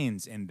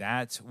Remains, and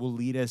that will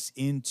lead us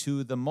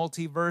into the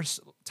multiverse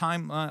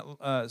time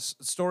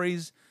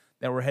stories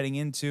that we're heading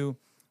into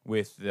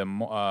with the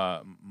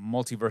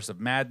multiverse of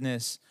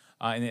madness.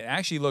 And it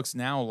actually looks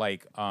now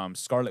like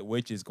Scarlet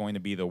Witch is going to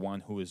be the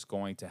one who is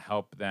going to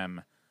help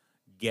them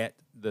get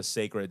the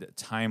sacred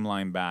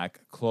timeline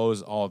back,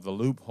 close all the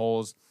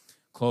loopholes,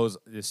 close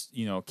this,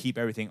 keep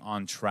everything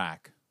on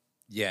track.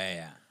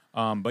 Yeah.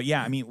 But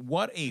yeah, I mean,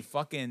 what a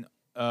fucking,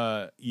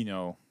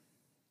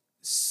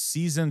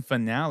 season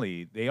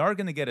finale. They are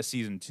going to get a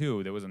season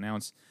 2 that was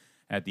announced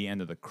at the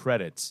end of the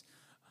credits.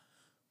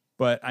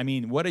 But I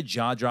mean, what a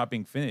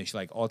jaw-dropping finish.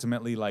 Like,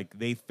 ultimately, like,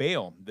 they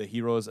fail. The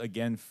heroes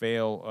again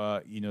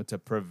fail, to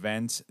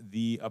prevent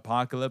the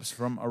apocalypse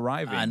from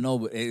arriving. I know,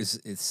 but it's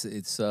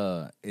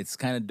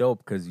kind of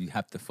dope because they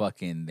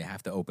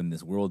have to open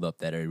this world up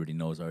that everybody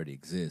knows already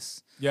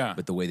exists. Yeah.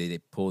 But the way they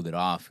pulled it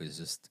off is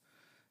just,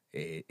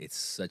 it's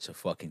such a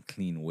fucking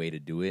clean way to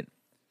do it.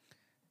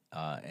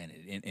 And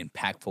an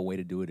impactful way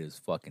to do it is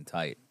fucking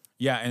tight.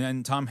 Yeah, and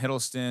then Tom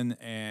Hiddleston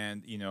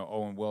and,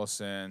 Owen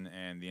Wilson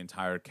and the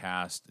entire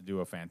cast do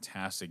a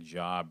fantastic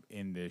job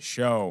in this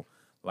show.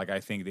 Like, I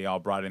think they all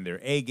brought in their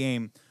A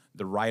game.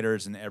 The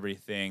writers and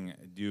everything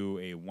do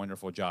a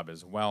wonderful job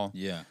as well.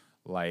 Yeah.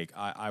 Like,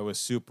 I was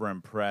super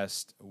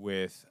impressed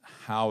with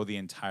how the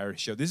entire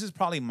show... This is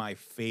probably my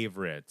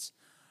favorite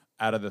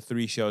out of the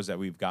 3 shows that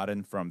we've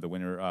gotten from the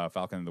Winter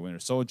Falcon and the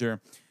Winter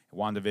Soldier,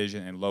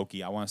 WandaVision, and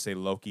Loki. I want to say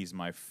Loki's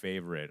my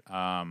favorite.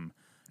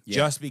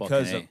 Just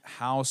because of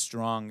how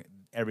strong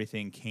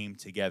everything came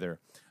together.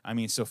 I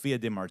mean, Sophia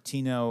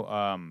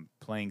DiMartino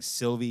playing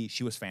Sylvie,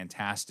 she was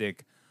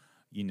fantastic.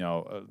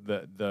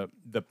 The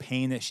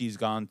pain that she's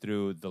gone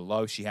through, the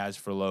love she has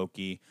for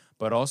Loki,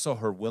 but also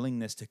her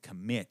willingness to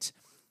commit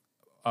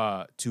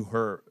to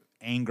her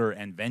anger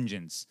and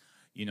vengeance.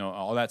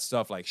 All that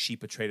stuff. Like, she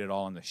portrayed it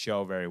all in the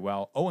show very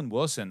well. Owen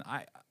Wilson,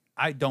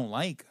 I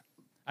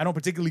don't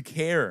particularly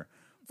care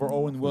for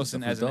Owen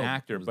Wilson as an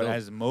actor, but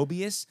as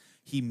Mobius,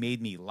 he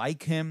made me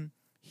like him.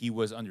 He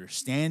was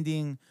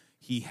understanding.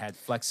 He had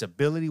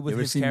flexibility with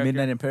his character. You ever seen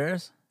Midnight in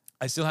Paris?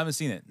 I still haven't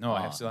seen it. No,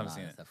 I still haven't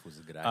seen it. That was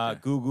a good actor.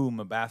 Gugu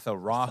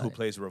Mbatha-Raw, who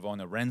plays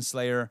Ravonna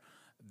Renslayer,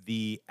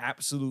 the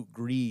absolute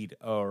greed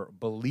or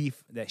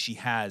belief that she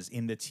has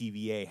in the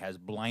TVA has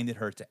blinded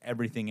her to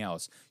everything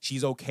else.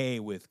 She's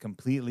okay with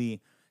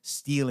completely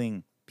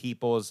stealing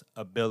people's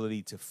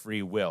ability to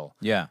free will.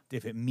 Yeah.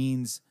 If it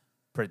means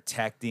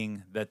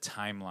protecting the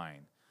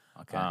timeline.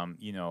 Okay. I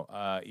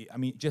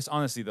mean, just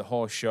honestly, the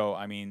whole show.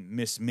 I mean,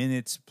 Miss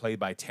Minutes, played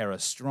by Tara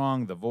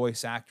Strong, the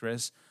voice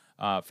actress,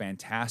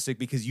 fantastic,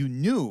 because you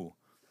knew,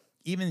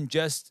 even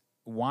just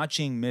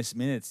watching Miss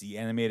Minutes, the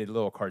animated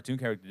little cartoon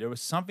character, there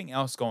was something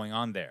else going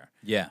on there.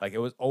 Yeah. Like, it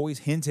was always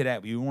hinted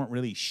at, but you weren't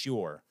really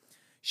sure.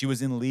 She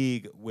was in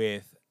league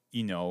with,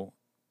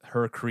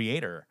 her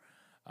creator,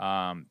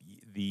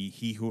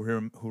 He Who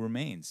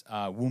Remains.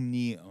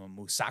 Wumni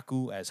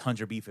Musaku as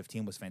Hunter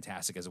B-15 was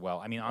fantastic as well.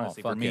 I mean,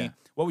 honestly, for me,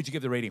 what would you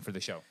give the rating for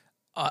the show?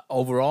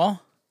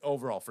 Overall,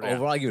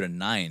 I give it a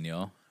 9,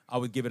 yo. I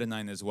would give it a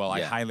 9 as well.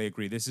 Yeah. I highly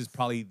agree. This is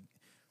probably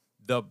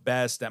the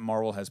best that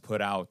Marvel has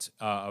put out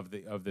of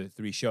the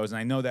 3 shows. And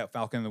I know that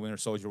Falcon and the Winter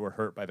Soldier were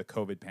hurt by the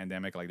COVID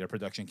pandemic. Like, their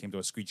production came to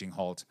a screeching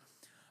halt.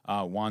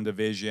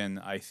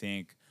 WandaVision, I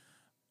think,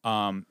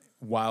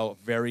 while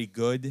very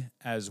good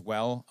as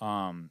well,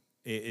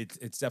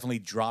 it's definitely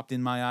dropped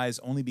in my eyes,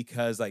 only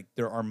because, like,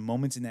 there are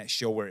moments in that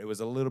show where it was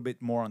a little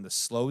bit more on the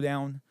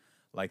slowdown.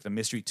 Like, the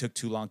mystery took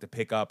too long to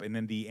pick up, and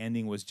then the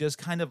ending was just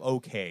kind of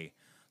okay.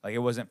 Like, it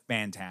wasn't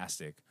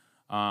fantastic.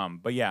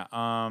 But yeah,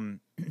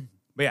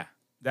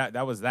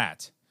 that was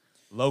that.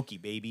 Loki,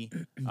 baby.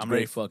 I'm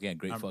great fucking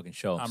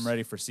show. I'm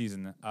ready for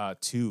season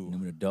 2.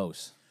 Numero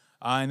dos.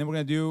 And then we're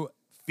gonna do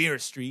Fear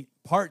Street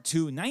Part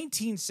 2,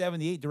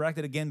 1978,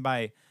 directed again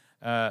by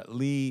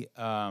Lee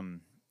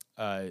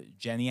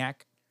Janiak.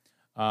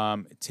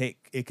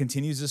 It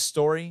continues the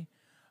story.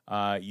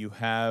 You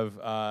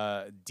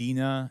have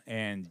Dina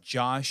and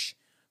Josh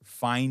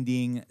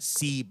finding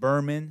C.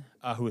 Berman,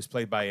 who is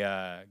played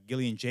by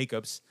Gillian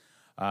Jacobs,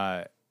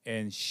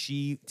 and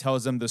she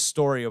tells them the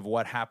story of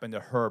what happened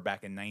to her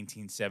back in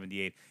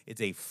 1978.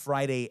 It's a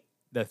Friday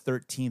the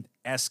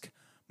 13th-esque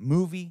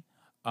movie.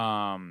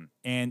 And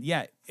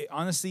yeah,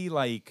 honestly,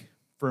 like,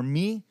 for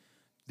me,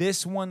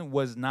 this one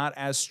was not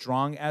as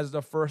strong as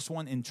the first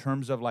one in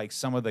terms of, like,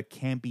 some of the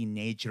campy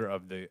nature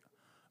of the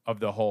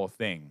whole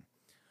thing.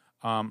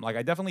 Like,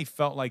 I definitely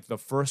felt like the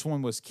first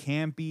one was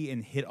campy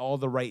and hit all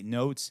the right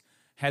notes,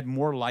 had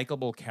more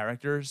likable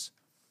characters.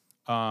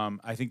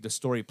 I think the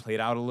story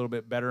played out a little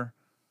bit better.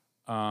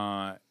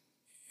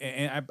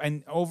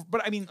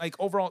 but I mean, like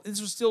overall, this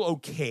was still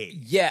okay.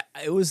 Yeah,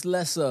 it was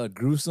less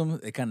gruesome.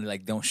 They kind of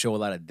like don't show a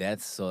lot of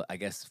deaths, so I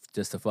guess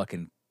just to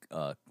fucking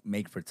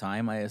make for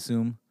time, I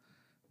assume.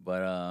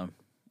 But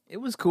it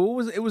was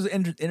cool. It was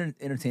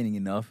entertaining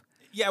enough.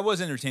 Yeah, it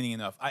was entertaining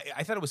enough.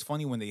 I thought it was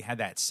funny when they had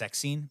that sex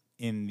scene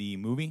in the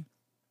movie.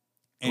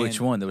 Which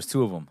one? There was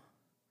two of them.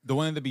 The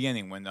one in the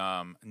beginning when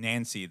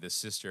Nancy, the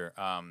sister,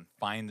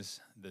 finds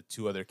the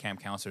two other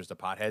camp counselors, the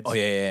potheads. Oh,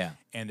 yeah.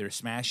 And they're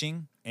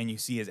smashing, and you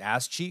see his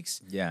ass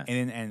cheeks. Yeah.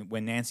 And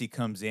when Nancy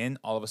comes in,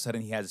 all of a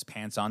sudden he has his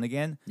pants on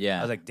again. Yeah.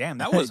 I was like, damn,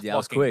 that was that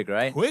was quick,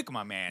 right? Quick,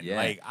 my man. Yeah.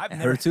 Like, and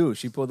her too.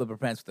 She pulled up her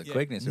pants with the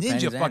quickness. Her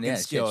Ninja fucking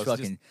skills. She had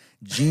fucking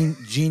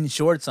jean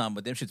shorts on,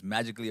 but them shits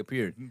magically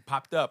appeared.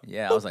 Popped up.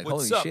 Yeah, I was like,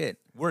 holy shit.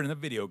 We're in a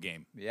video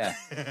game. Yeah.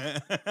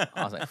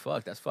 I was like,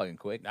 fuck, that's fucking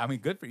quick. I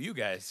mean, good for you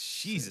guys.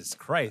 Jesus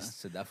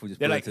Christ. So that fool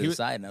just put it to the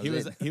side, and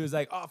he was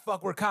like, oh,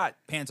 fuck, we're caught.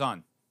 Pants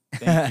on.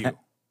 Thank you.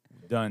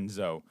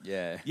 Dunzo.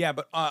 Yeah. Yeah,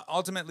 but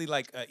ultimately,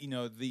 like,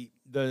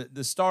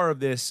 the star of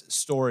this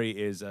story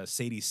is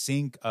Sadie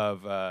Sink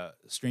of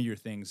Stranger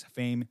Things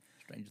fame.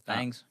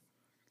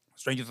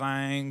 Stranger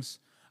Things.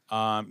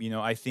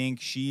 I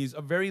think she's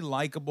a very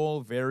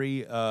likable,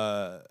 very,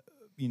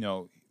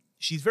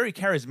 she's very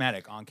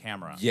charismatic on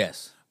camera.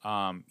 Yes.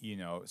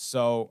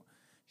 So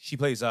she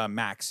plays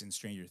Max in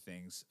Stranger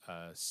Things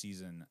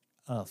season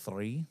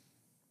 3.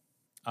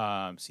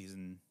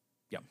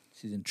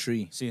 Season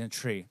 3. Season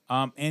 3.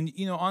 And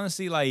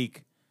honestly,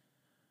 like,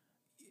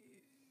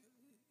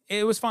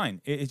 it was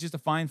fine. It's just a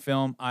fine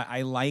film.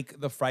 I like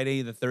the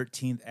Friday the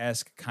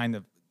 13th-esque kind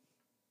of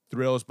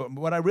thrills, but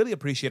what I really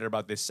appreciated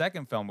about this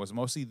second film was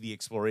mostly the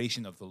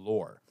exploration of the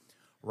lore,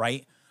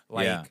 right?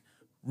 Like,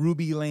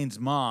 Ruby Lane's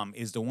mom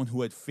is the one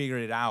who had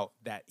figured it out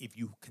that if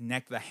you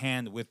connect the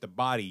hand with the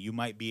body, you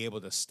might be able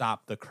to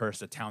stop the curse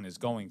the town is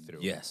going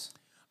through. Yes.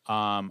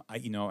 I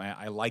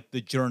like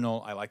the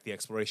journal. I like the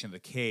exploration of the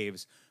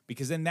caves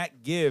because then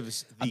that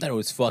gives. I thought it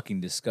was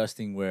fucking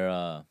disgusting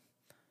where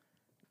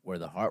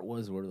the heart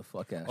was. Where the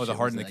fuck? The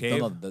heart in the cave.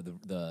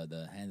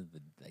 The hand of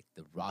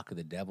the rock of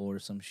the devil or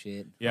some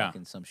shit. Yeah.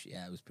 Some shit.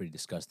 Yeah, it was pretty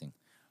disgusting.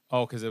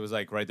 Oh, because it was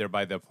like right there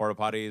by the porta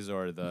potties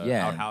or the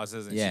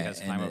outhouses, and she has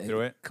to climb up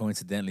through it.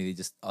 Coincidentally,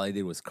 all they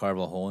did was carve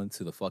a hole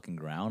into the fucking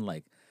ground.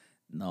 Like,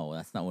 no,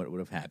 that's not what would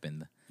have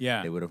happened.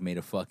 Yeah, they would have made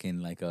a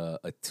fucking like a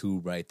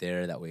tube right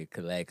there. That way it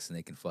collects and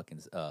they can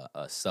fucking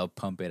sub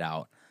pump it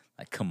out.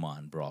 Like, come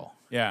on, bro.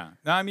 Yeah,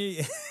 no, I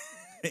mean.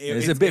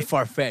 It's a bit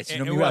far fetched.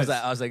 You know,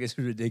 I was like, it's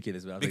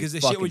ridiculous. Because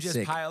like, the shit would just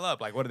sick. pile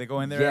up. Like, what are they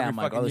going there? Yeah, every I'm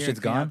like, fucking all the year shit's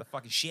and clean out gone. the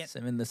fucking shit. I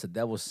mean, the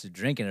devil's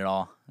drinking it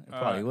all. It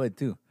probably would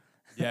too.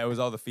 Yeah, it was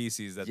all the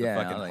feces that the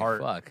fucking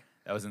heart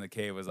that was in the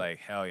cave was like,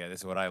 hell yeah,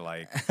 this is what I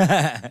like.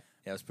 Yeah,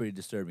 it was pretty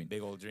disturbing.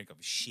 Big old drink of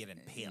shit and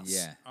piss.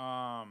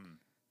 Yeah.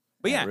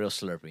 But yeah, real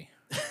slurpy.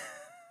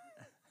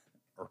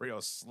 A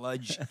real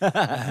sludge.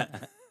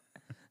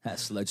 That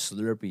sludge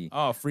slurpy.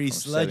 Oh, free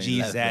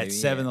sludgies at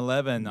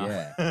 7-Eleven.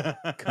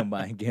 Yeah. Come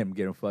by and get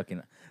them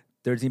fucking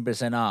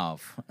 13%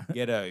 off.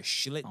 Get a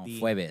schlit on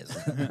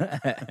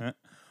Jueves.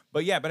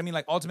 But I mean,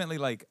 like, ultimately,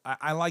 like,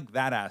 I like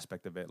that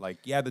aspect of it. Like,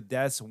 yeah, the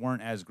deaths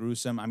weren't as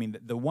gruesome. I mean,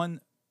 the one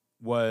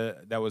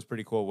that was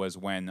pretty cool was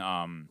when,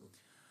 when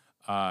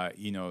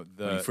he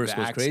first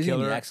goes axe crazy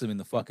killer and he hacks him in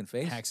the fucking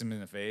face. Hacks him in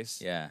the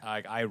face. Yeah.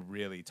 Like,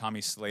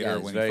 Tommy Slater.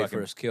 His when very he fucking,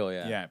 first kill,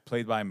 yeah. Yeah,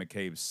 played by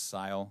McCabe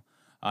Sile.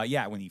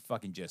 When he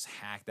fucking just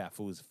hacked that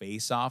fool's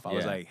face off, I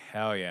was like,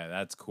 hell yeah,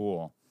 that's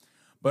cool.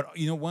 But,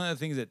 one of the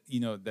things that,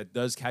 that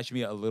does catch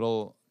me a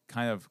little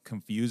kind of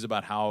confused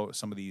about how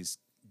some of these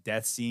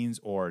death scenes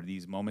or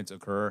these moments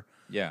occur.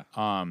 Yeah.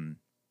 And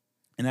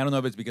I don't know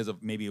if it's because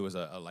of maybe it was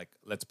a like,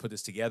 let's put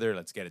this together,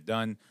 let's get it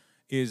done.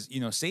 Is,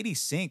 Sadie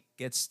Sink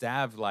gets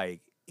stabbed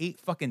like 8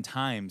 fucking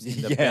times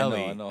in the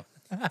belly. I know.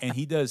 And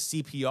he does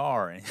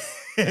CPR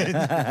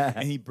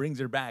and he brings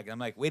her back. And I'm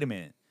like, wait a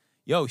minute.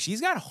 Yo,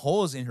 she's got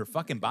holes in her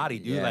fucking body,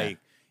 dude. Yeah. Like,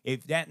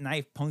 if that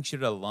knife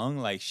punctured a lung,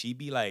 like, she'd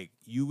be like,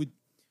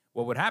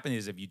 what would happen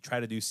is if you try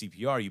to do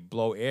CPR, you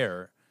blow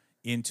air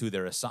into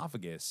their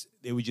esophagus,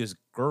 it would just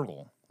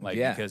gurgle. Like,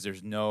 because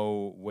there's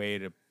no way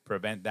to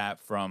prevent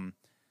that from,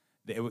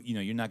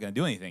 you're not going to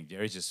do anything.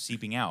 It's just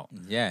seeping out.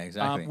 Yeah,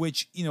 exactly.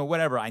 Which,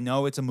 whatever. I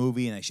know it's a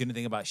movie and I shouldn't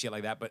think about shit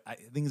like that, but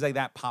things like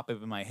that pop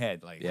up in my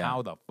head. Like,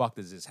 how the fuck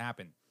does this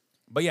happen?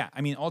 But yeah,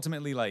 I mean,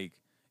 ultimately, like,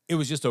 it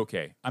was just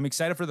okay. I'm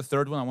excited for the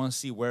third one. I want to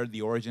see where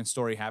the origin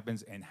story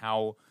happens and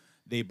how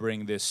they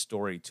bring this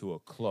story to a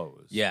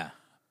close. Yeah.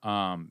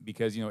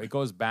 Because, it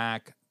goes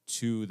back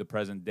to the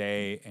present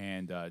day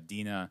and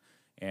Dina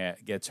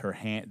gets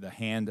the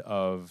hand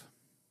of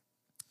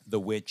the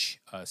witch,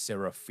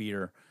 Sarah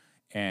Fear,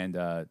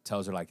 and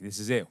tells her, like, this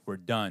is it. We're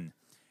done.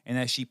 And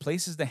as she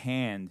places the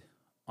hand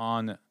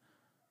on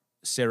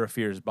Sarah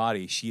Fear's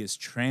body, she is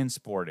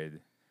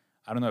transported,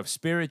 I don't know if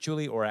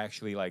spiritually or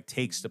actually, like,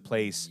 takes the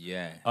place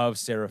of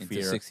Sarah Fear.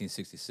 Into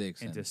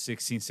 1666. Into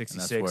 1666.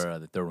 And that's where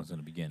the third one's going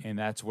to begin. And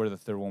that's where the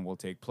third one will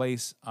take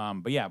place.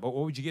 But what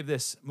would you give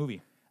this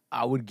movie?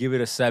 I would give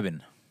it a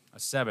 7. A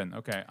 7,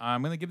 okay.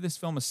 I'm going to give this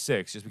film a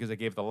 6 just because I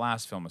gave the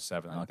last film a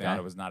 7. I thought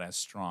it was not as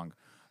strong.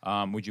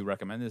 Would you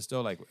recommend this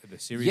though? Like the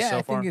series Yeah,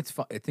 so far? I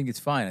think it's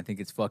fine. I think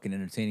it's fucking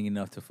entertaining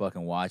enough to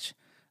fucking watch.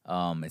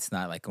 It's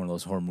not like one of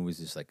those horror movies,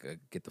 just like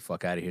get the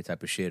fuck out of here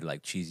type of shit,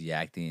 like cheesy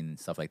acting and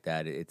stuff like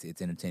that.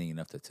 It's entertaining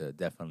enough to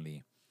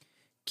definitely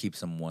keep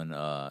someone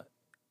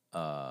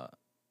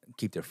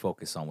keep their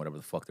focus on whatever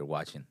the fuck they're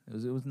watching.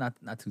 It was not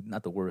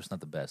the worst, not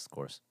the best, of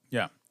course.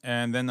 Yeah,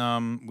 and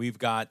then we've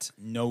got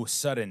No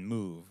Sudden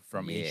Move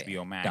from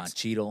HBO Max. Don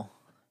Cheadle.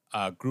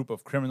 A group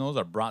of criminals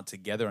are brought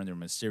together under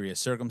mysterious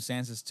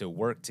circumstances to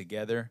work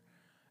together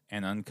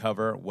and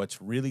uncover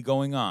what's really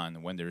going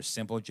on when their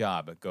simple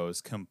job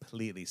goes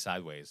completely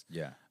sideways.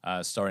 Yeah.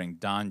 Starring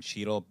Don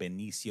Cheadle,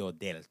 Benicio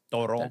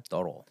del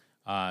Toro.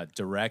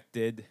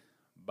 Directed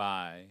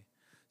by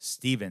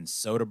Steven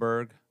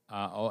Soderbergh.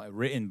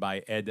 Written by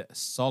Ed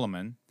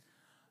Solomon.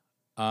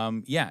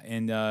 And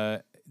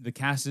the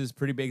cast is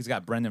pretty big. It's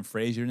got Brendan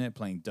Fraser in it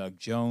playing Doug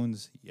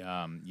Jones. You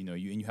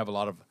have a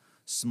lot of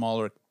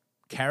smaller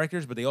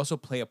characters, but they also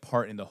play a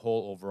part in the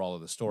whole overall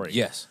of the story.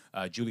 Yes.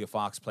 Julia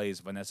Fox plays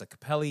Vanessa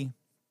Capelli.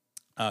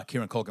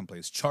 Kieran Culkin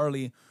plays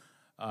Charlie.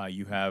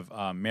 You have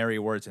Mary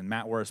Wirtz and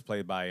Matt Wirtz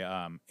played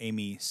by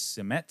Amy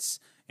Seimetz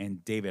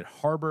and David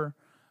Harbour.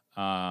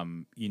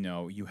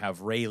 You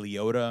have Ray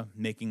Liotta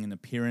making an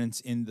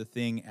appearance in the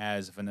thing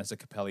as Vanessa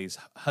Capelli's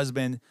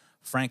husband,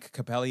 Frank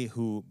Capelli,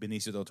 who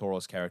Benicio del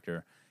Toro's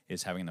character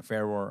is having an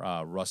affair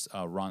with,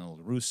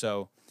 Ronald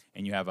Russo.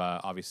 And you have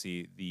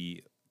obviously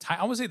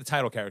I want to say the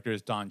title character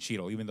is Don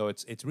Cheadle, even though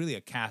it's really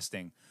a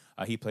casting.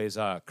 He plays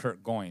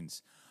Kurt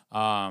Goins.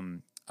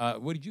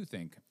 What did you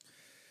think?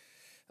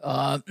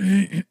 I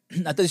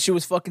thought the shit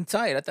was fucking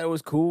tight. I thought it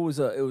was cool.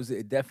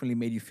 It definitely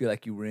made you feel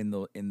like you were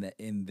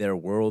in their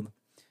world,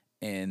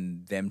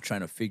 and them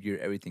trying to figure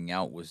everything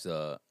out was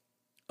a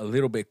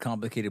little bit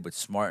complicated but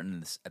smart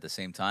at the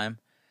same time.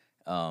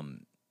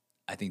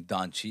 I think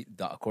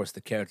of course,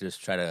 the characters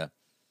try to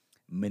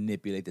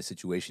manipulate the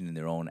situation in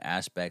their own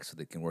aspects so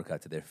they can work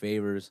out to their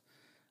favors.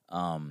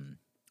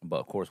 But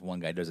of course,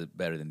 one guy does it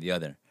better than the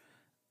other.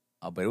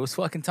 But it was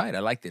fucking tight. I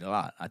liked it a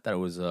lot. I thought it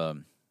was,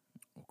 of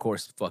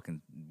course,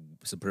 fucking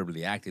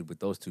superbly acted with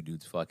those two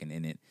dudes fucking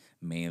in it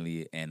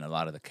mainly, and a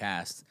lot of the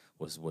cast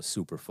was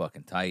super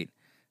fucking tight.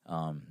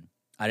 I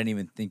didn't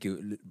even think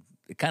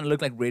it kind of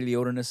looked like Ray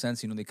Liotta in a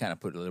sense. They kind of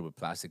put a little bit of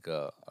plastic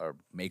or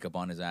makeup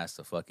on his ass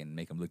to fucking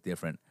make him look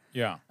different.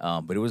 Yeah.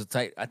 But it was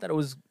tight. I thought it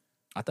was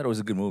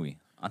a good movie.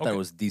 I thought it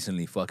was a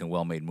decently fucking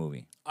well-made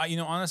movie.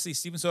 Honestly,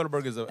 Steven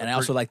Soderbergh is and I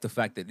also like the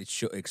fact that it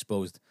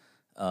exposed,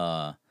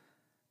 at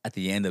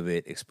the end of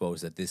it,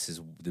 exposed that this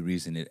is the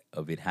reason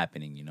of it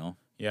happening,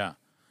 Yeah.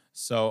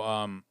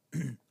 So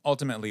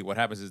ultimately what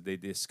happens is they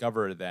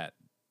discover that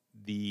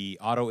the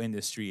auto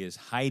industry is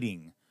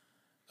hiding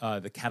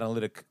the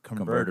catalytic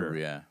converter.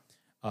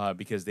 Yeah.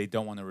 Because they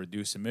don't want to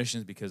reduce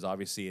emissions, because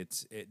obviously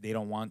they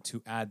don't want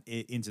to add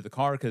it into the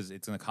car because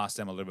it's going to cost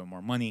them a little bit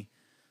more money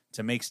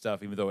to make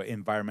stuff, even though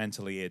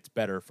environmentally it's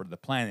better for the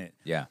planet.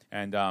 Yeah.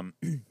 And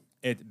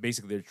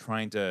basically they're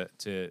trying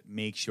to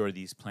make sure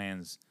these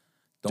plans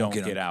don't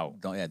get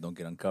out. Don't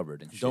get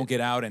uncovered and shit. Don't get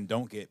out and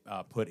don't get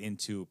put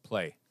into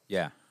play.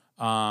 Yeah.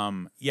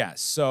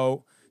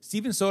 So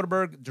Steven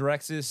Soderbergh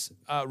directs this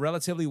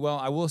relatively well.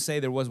 I will say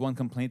there was one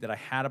complaint that I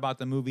had about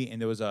the movie, and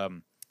there was a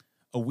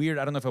weird,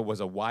 I don't know if it was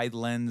a wide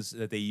lens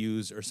that they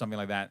used or something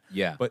like that.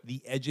 Yeah. But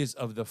the edges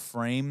of the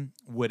frame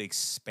would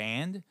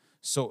expand.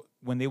 So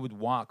when they would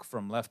walk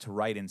from left to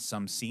right in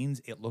some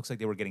scenes, it looks like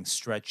they were getting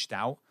stretched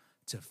out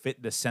to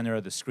fit the center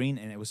of the screen.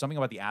 And it was something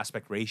about the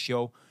aspect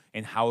ratio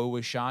and how it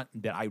was shot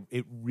that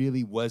it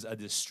really was a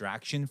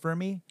distraction for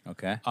me.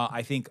 Okay.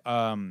 I think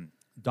Don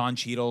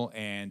Cheadle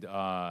and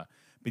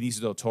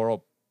Benicio del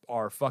Toro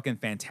are fucking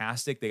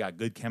fantastic. They got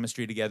good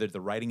chemistry together.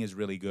 The writing is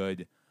really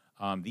good.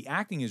 The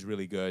acting is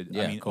really good.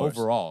 Yeah, I mean, of course.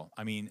 overall,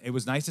 it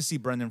was nice to see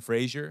Brendan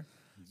Fraser.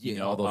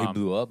 Although he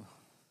blew up,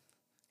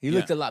 he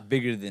looked a lot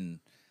bigger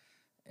than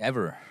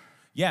ever.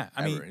 Yeah,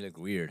 he looked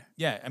weird.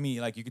 Yeah,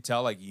 like you could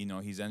tell,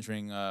 he's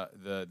entering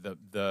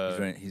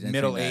the he's entering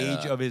middle that,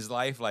 age of his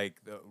life,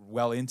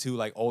 well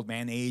into old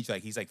man age,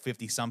 he's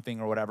 50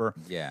 something or whatever.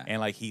 Yeah,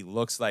 and he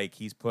looks like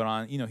he's put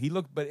on,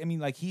 but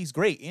he's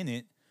great in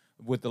it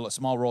with the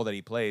small role that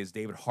he plays.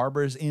 David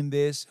Harbour's in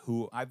this,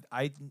 who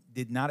I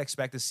did not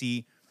expect to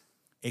see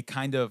a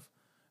kind of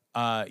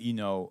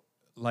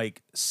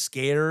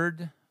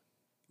scared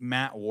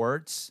Matt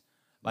Wirtz.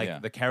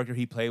 The character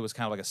he played was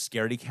kind of like a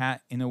scaredy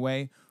cat in a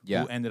way,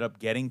 who ended up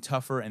getting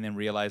tougher and then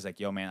realized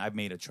yo, man, I've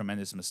made a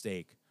tremendous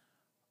mistake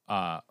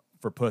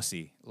for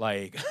pussy.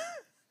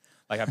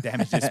 I've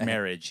damaged this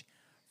marriage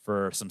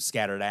for some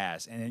scattered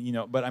ass. And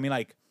then, but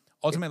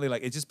ultimately,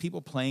 it's just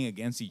people playing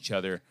against each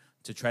other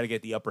to try to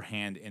get the upper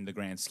hand in the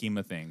grand scheme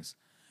of things.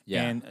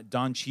 Yeah. And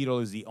Don Cheadle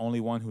is the only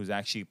one who's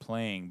actually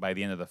playing by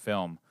the end of the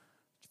film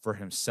for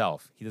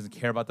himself. He doesn't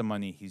care about the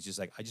money. He's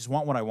just I just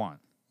want what I want.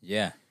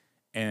 Yeah.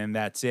 And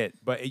that's it.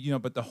 But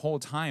but the whole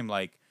time,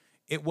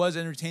 it was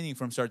entertaining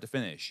from start to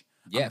finish.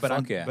 Yeah,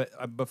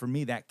 but for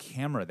me, that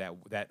camera,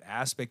 that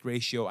aspect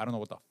ratio, I don't know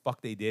what the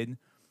fuck they did.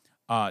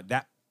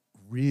 That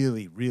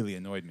really, really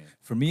annoyed me.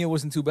 For me, it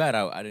wasn't too bad.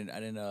 I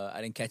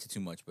didn't catch it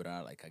too much, but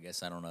I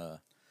guess I don't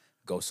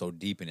go so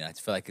deep in it. I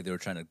feel like they were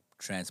trying to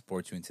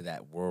transport you into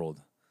that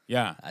world.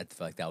 Yeah, I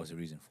feel like that was the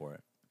reason for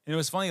it. And it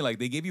was funny, like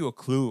they gave you a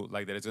clue,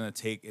 like that it's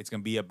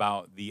gonna be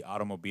about the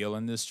automobile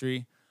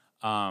industry,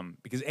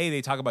 because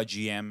they talk about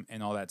GM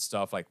and all that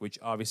stuff, like which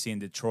obviously in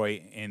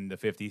Detroit in the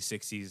 50s,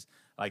 60s,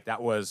 like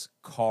that was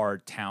car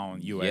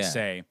town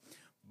USA,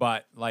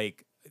 but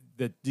like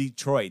the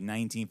Detroit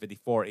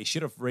 1954, it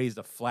should have raised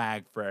a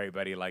flag for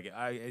everybody, like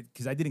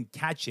because I didn't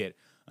catch it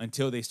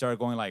until they started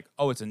going like,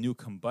 oh, it's a new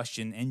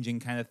combustion engine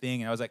kind of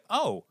thing, and I was like,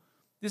 oh,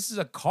 this is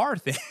a car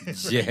thing.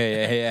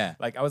 Yeah.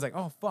 Like I was like,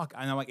 oh fuck,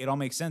 and I'm like, it all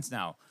makes sense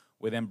now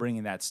with them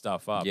bringing that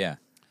stuff up. Yeah.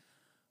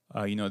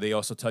 They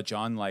also touch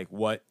on like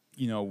what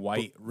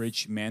white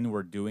rich men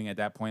were doing at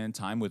that point in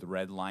time with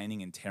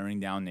redlining and tearing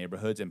down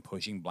neighborhoods and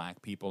pushing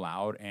black people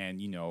out, and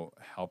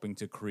helping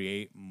to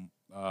create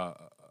a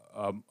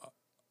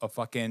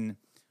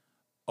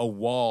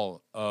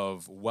wall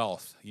of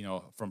wealth,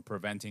 from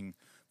preventing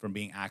from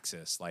being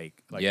accessed.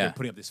 Like they're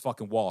putting up this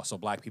fucking wall so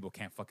black people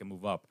can't fucking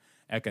move up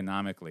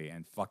economically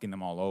and fucking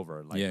them all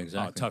over. Like,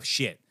 exactly. Tough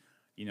shit.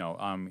 It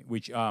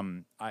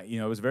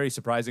was very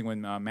surprising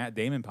when Matt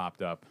Damon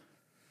popped up.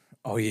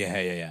 Oh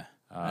yeah.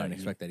 I didn't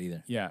expect that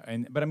either. Yeah,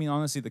 but I mean,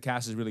 honestly, the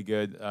cast is really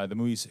good. The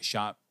movie's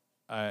shot,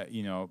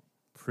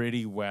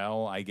 pretty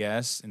well, I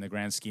guess, in the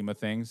grand scheme of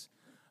things,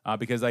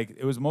 because like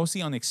it was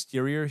mostly on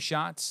exterior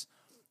shots,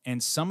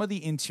 and some of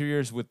the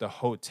interiors with the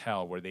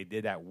hotel where they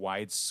did that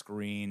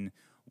widescreen,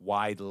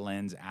 wide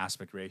lens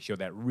aspect ratio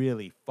that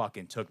really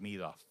fucking took me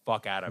the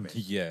fuck out of it.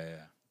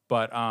 Yeah.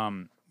 But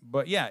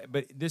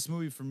this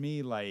movie for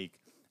me, like,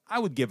 I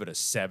would give it a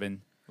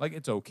 7. Like,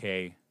 it's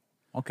okay.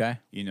 Okay.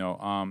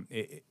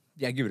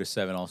 Yeah, give it a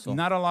 7 also.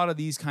 Not a lot of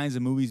these kinds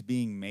of movies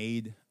being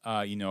made,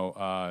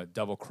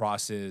 double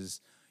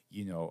crosses,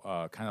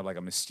 kind of like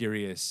a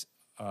mysterious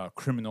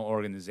criminal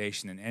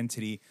organization and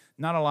entity.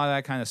 Not a lot of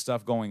that kind of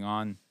stuff going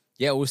on.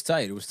 Yeah, it was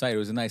tight. It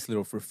was a nice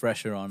little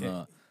refresher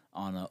on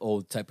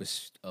old type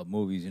of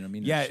movies, you know what I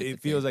mean? Yeah, it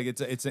feels like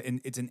it's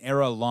an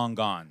era long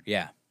gone.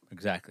 Yeah,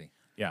 exactly.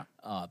 Yeah.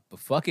 But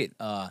fuck it.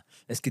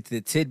 Let's get to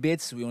the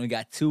tidbits. We only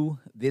got 2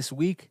 this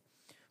week.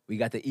 We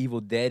got The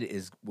Evil Dead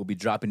will be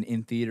dropping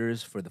in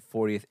theaters for the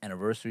 40th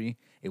anniversary.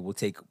 It will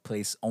take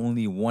place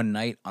only one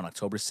night on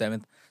October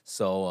 7th.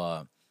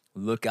 So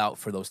look out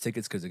for those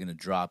tickets because they're going to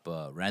drop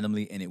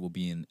randomly, and it will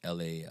be in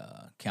L.A.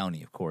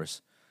 County, of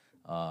course.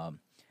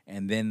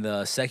 And then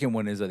the second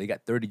one is they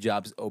got 30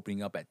 jobs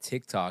opening up at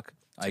TikTok.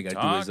 All you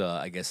got to do is,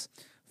 I guess,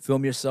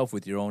 film yourself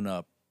with your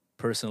own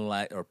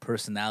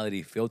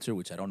personality filter,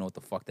 which I don't know what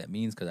the fuck that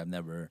means because I've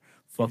never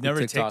fucked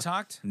with TikTok.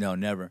 TikToked? No,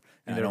 never.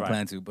 And I don't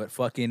plan to. But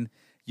fucking,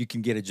 you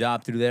can get a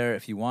job through there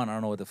if you want. I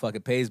don't know what the fuck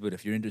it pays, but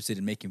if you're interested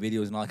in making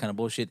videos and all that kind of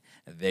bullshit,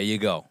 there you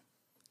go.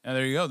 And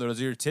there you go.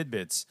 Those are your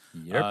tidbits.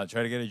 Yep.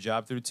 Try to get a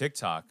job through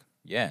TikTok.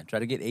 Yeah, try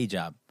to get a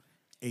job.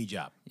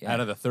 Out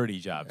of the 30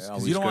 jobs.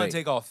 Because you don't want to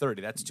take all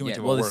 30. That's too much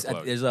of a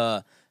workload. There's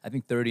I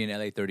think 30 in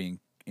LA, 30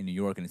 in New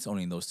York, and it's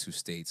only in those 2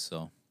 states.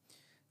 So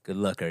good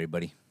luck,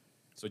 everybody.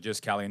 So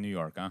just Cali and New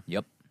York, huh?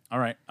 Yep. All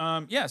right.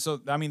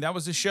 So, I mean, that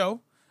was the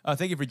show.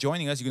 Thank you for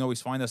joining us. You can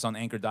always find us on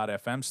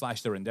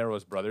anchor.fm/The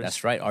Renderos Brothers.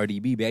 That's right.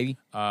 RDB, baby.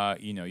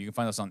 You can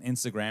find us on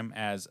Instagram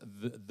as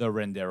the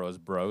Renderos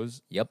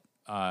Bros. Yep.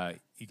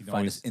 You can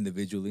find us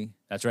individually.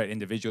 That's right.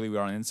 Individually,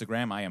 we're on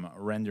Instagram. I am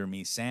Render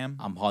Me Sam.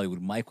 I'm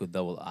Hollywood Mike with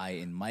double I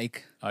in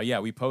Mike.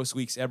 We post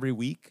weeks every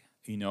week.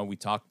 We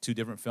talk 2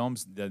 different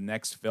films. The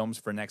next films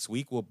for next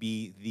week will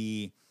be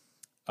the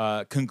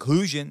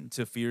conclusion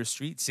to Fear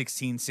Street,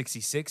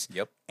 1666.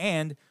 Yep.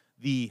 And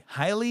the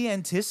highly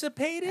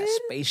anticipated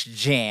Space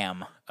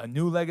Jam, A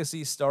New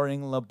Legacy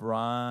starring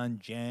LeBron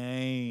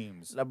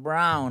James.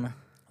 LeBron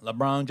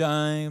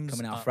James.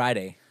 Coming out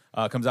Friday.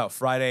 Comes out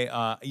Friday.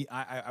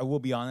 I will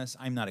be honest.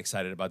 I'm not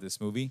excited about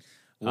this movie.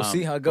 We'll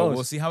see how it goes.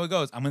 We'll see how it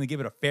goes. I'm gonna give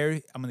it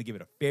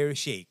a fair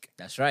shake.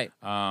 That's right.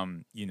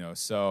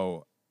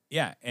 So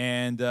yeah,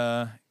 and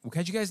we'll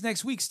catch you guys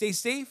next week. Stay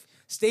safe,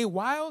 stay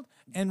wild,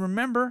 and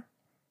remember,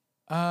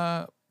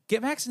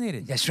 get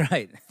vaccinated. That's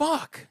right.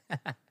 Fuck.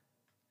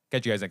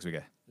 Catch you guys next week.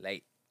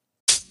 Late.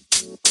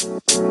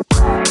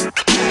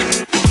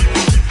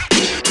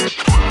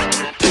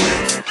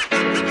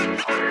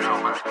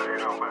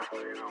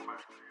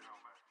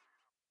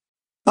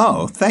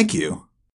 Oh, thank you.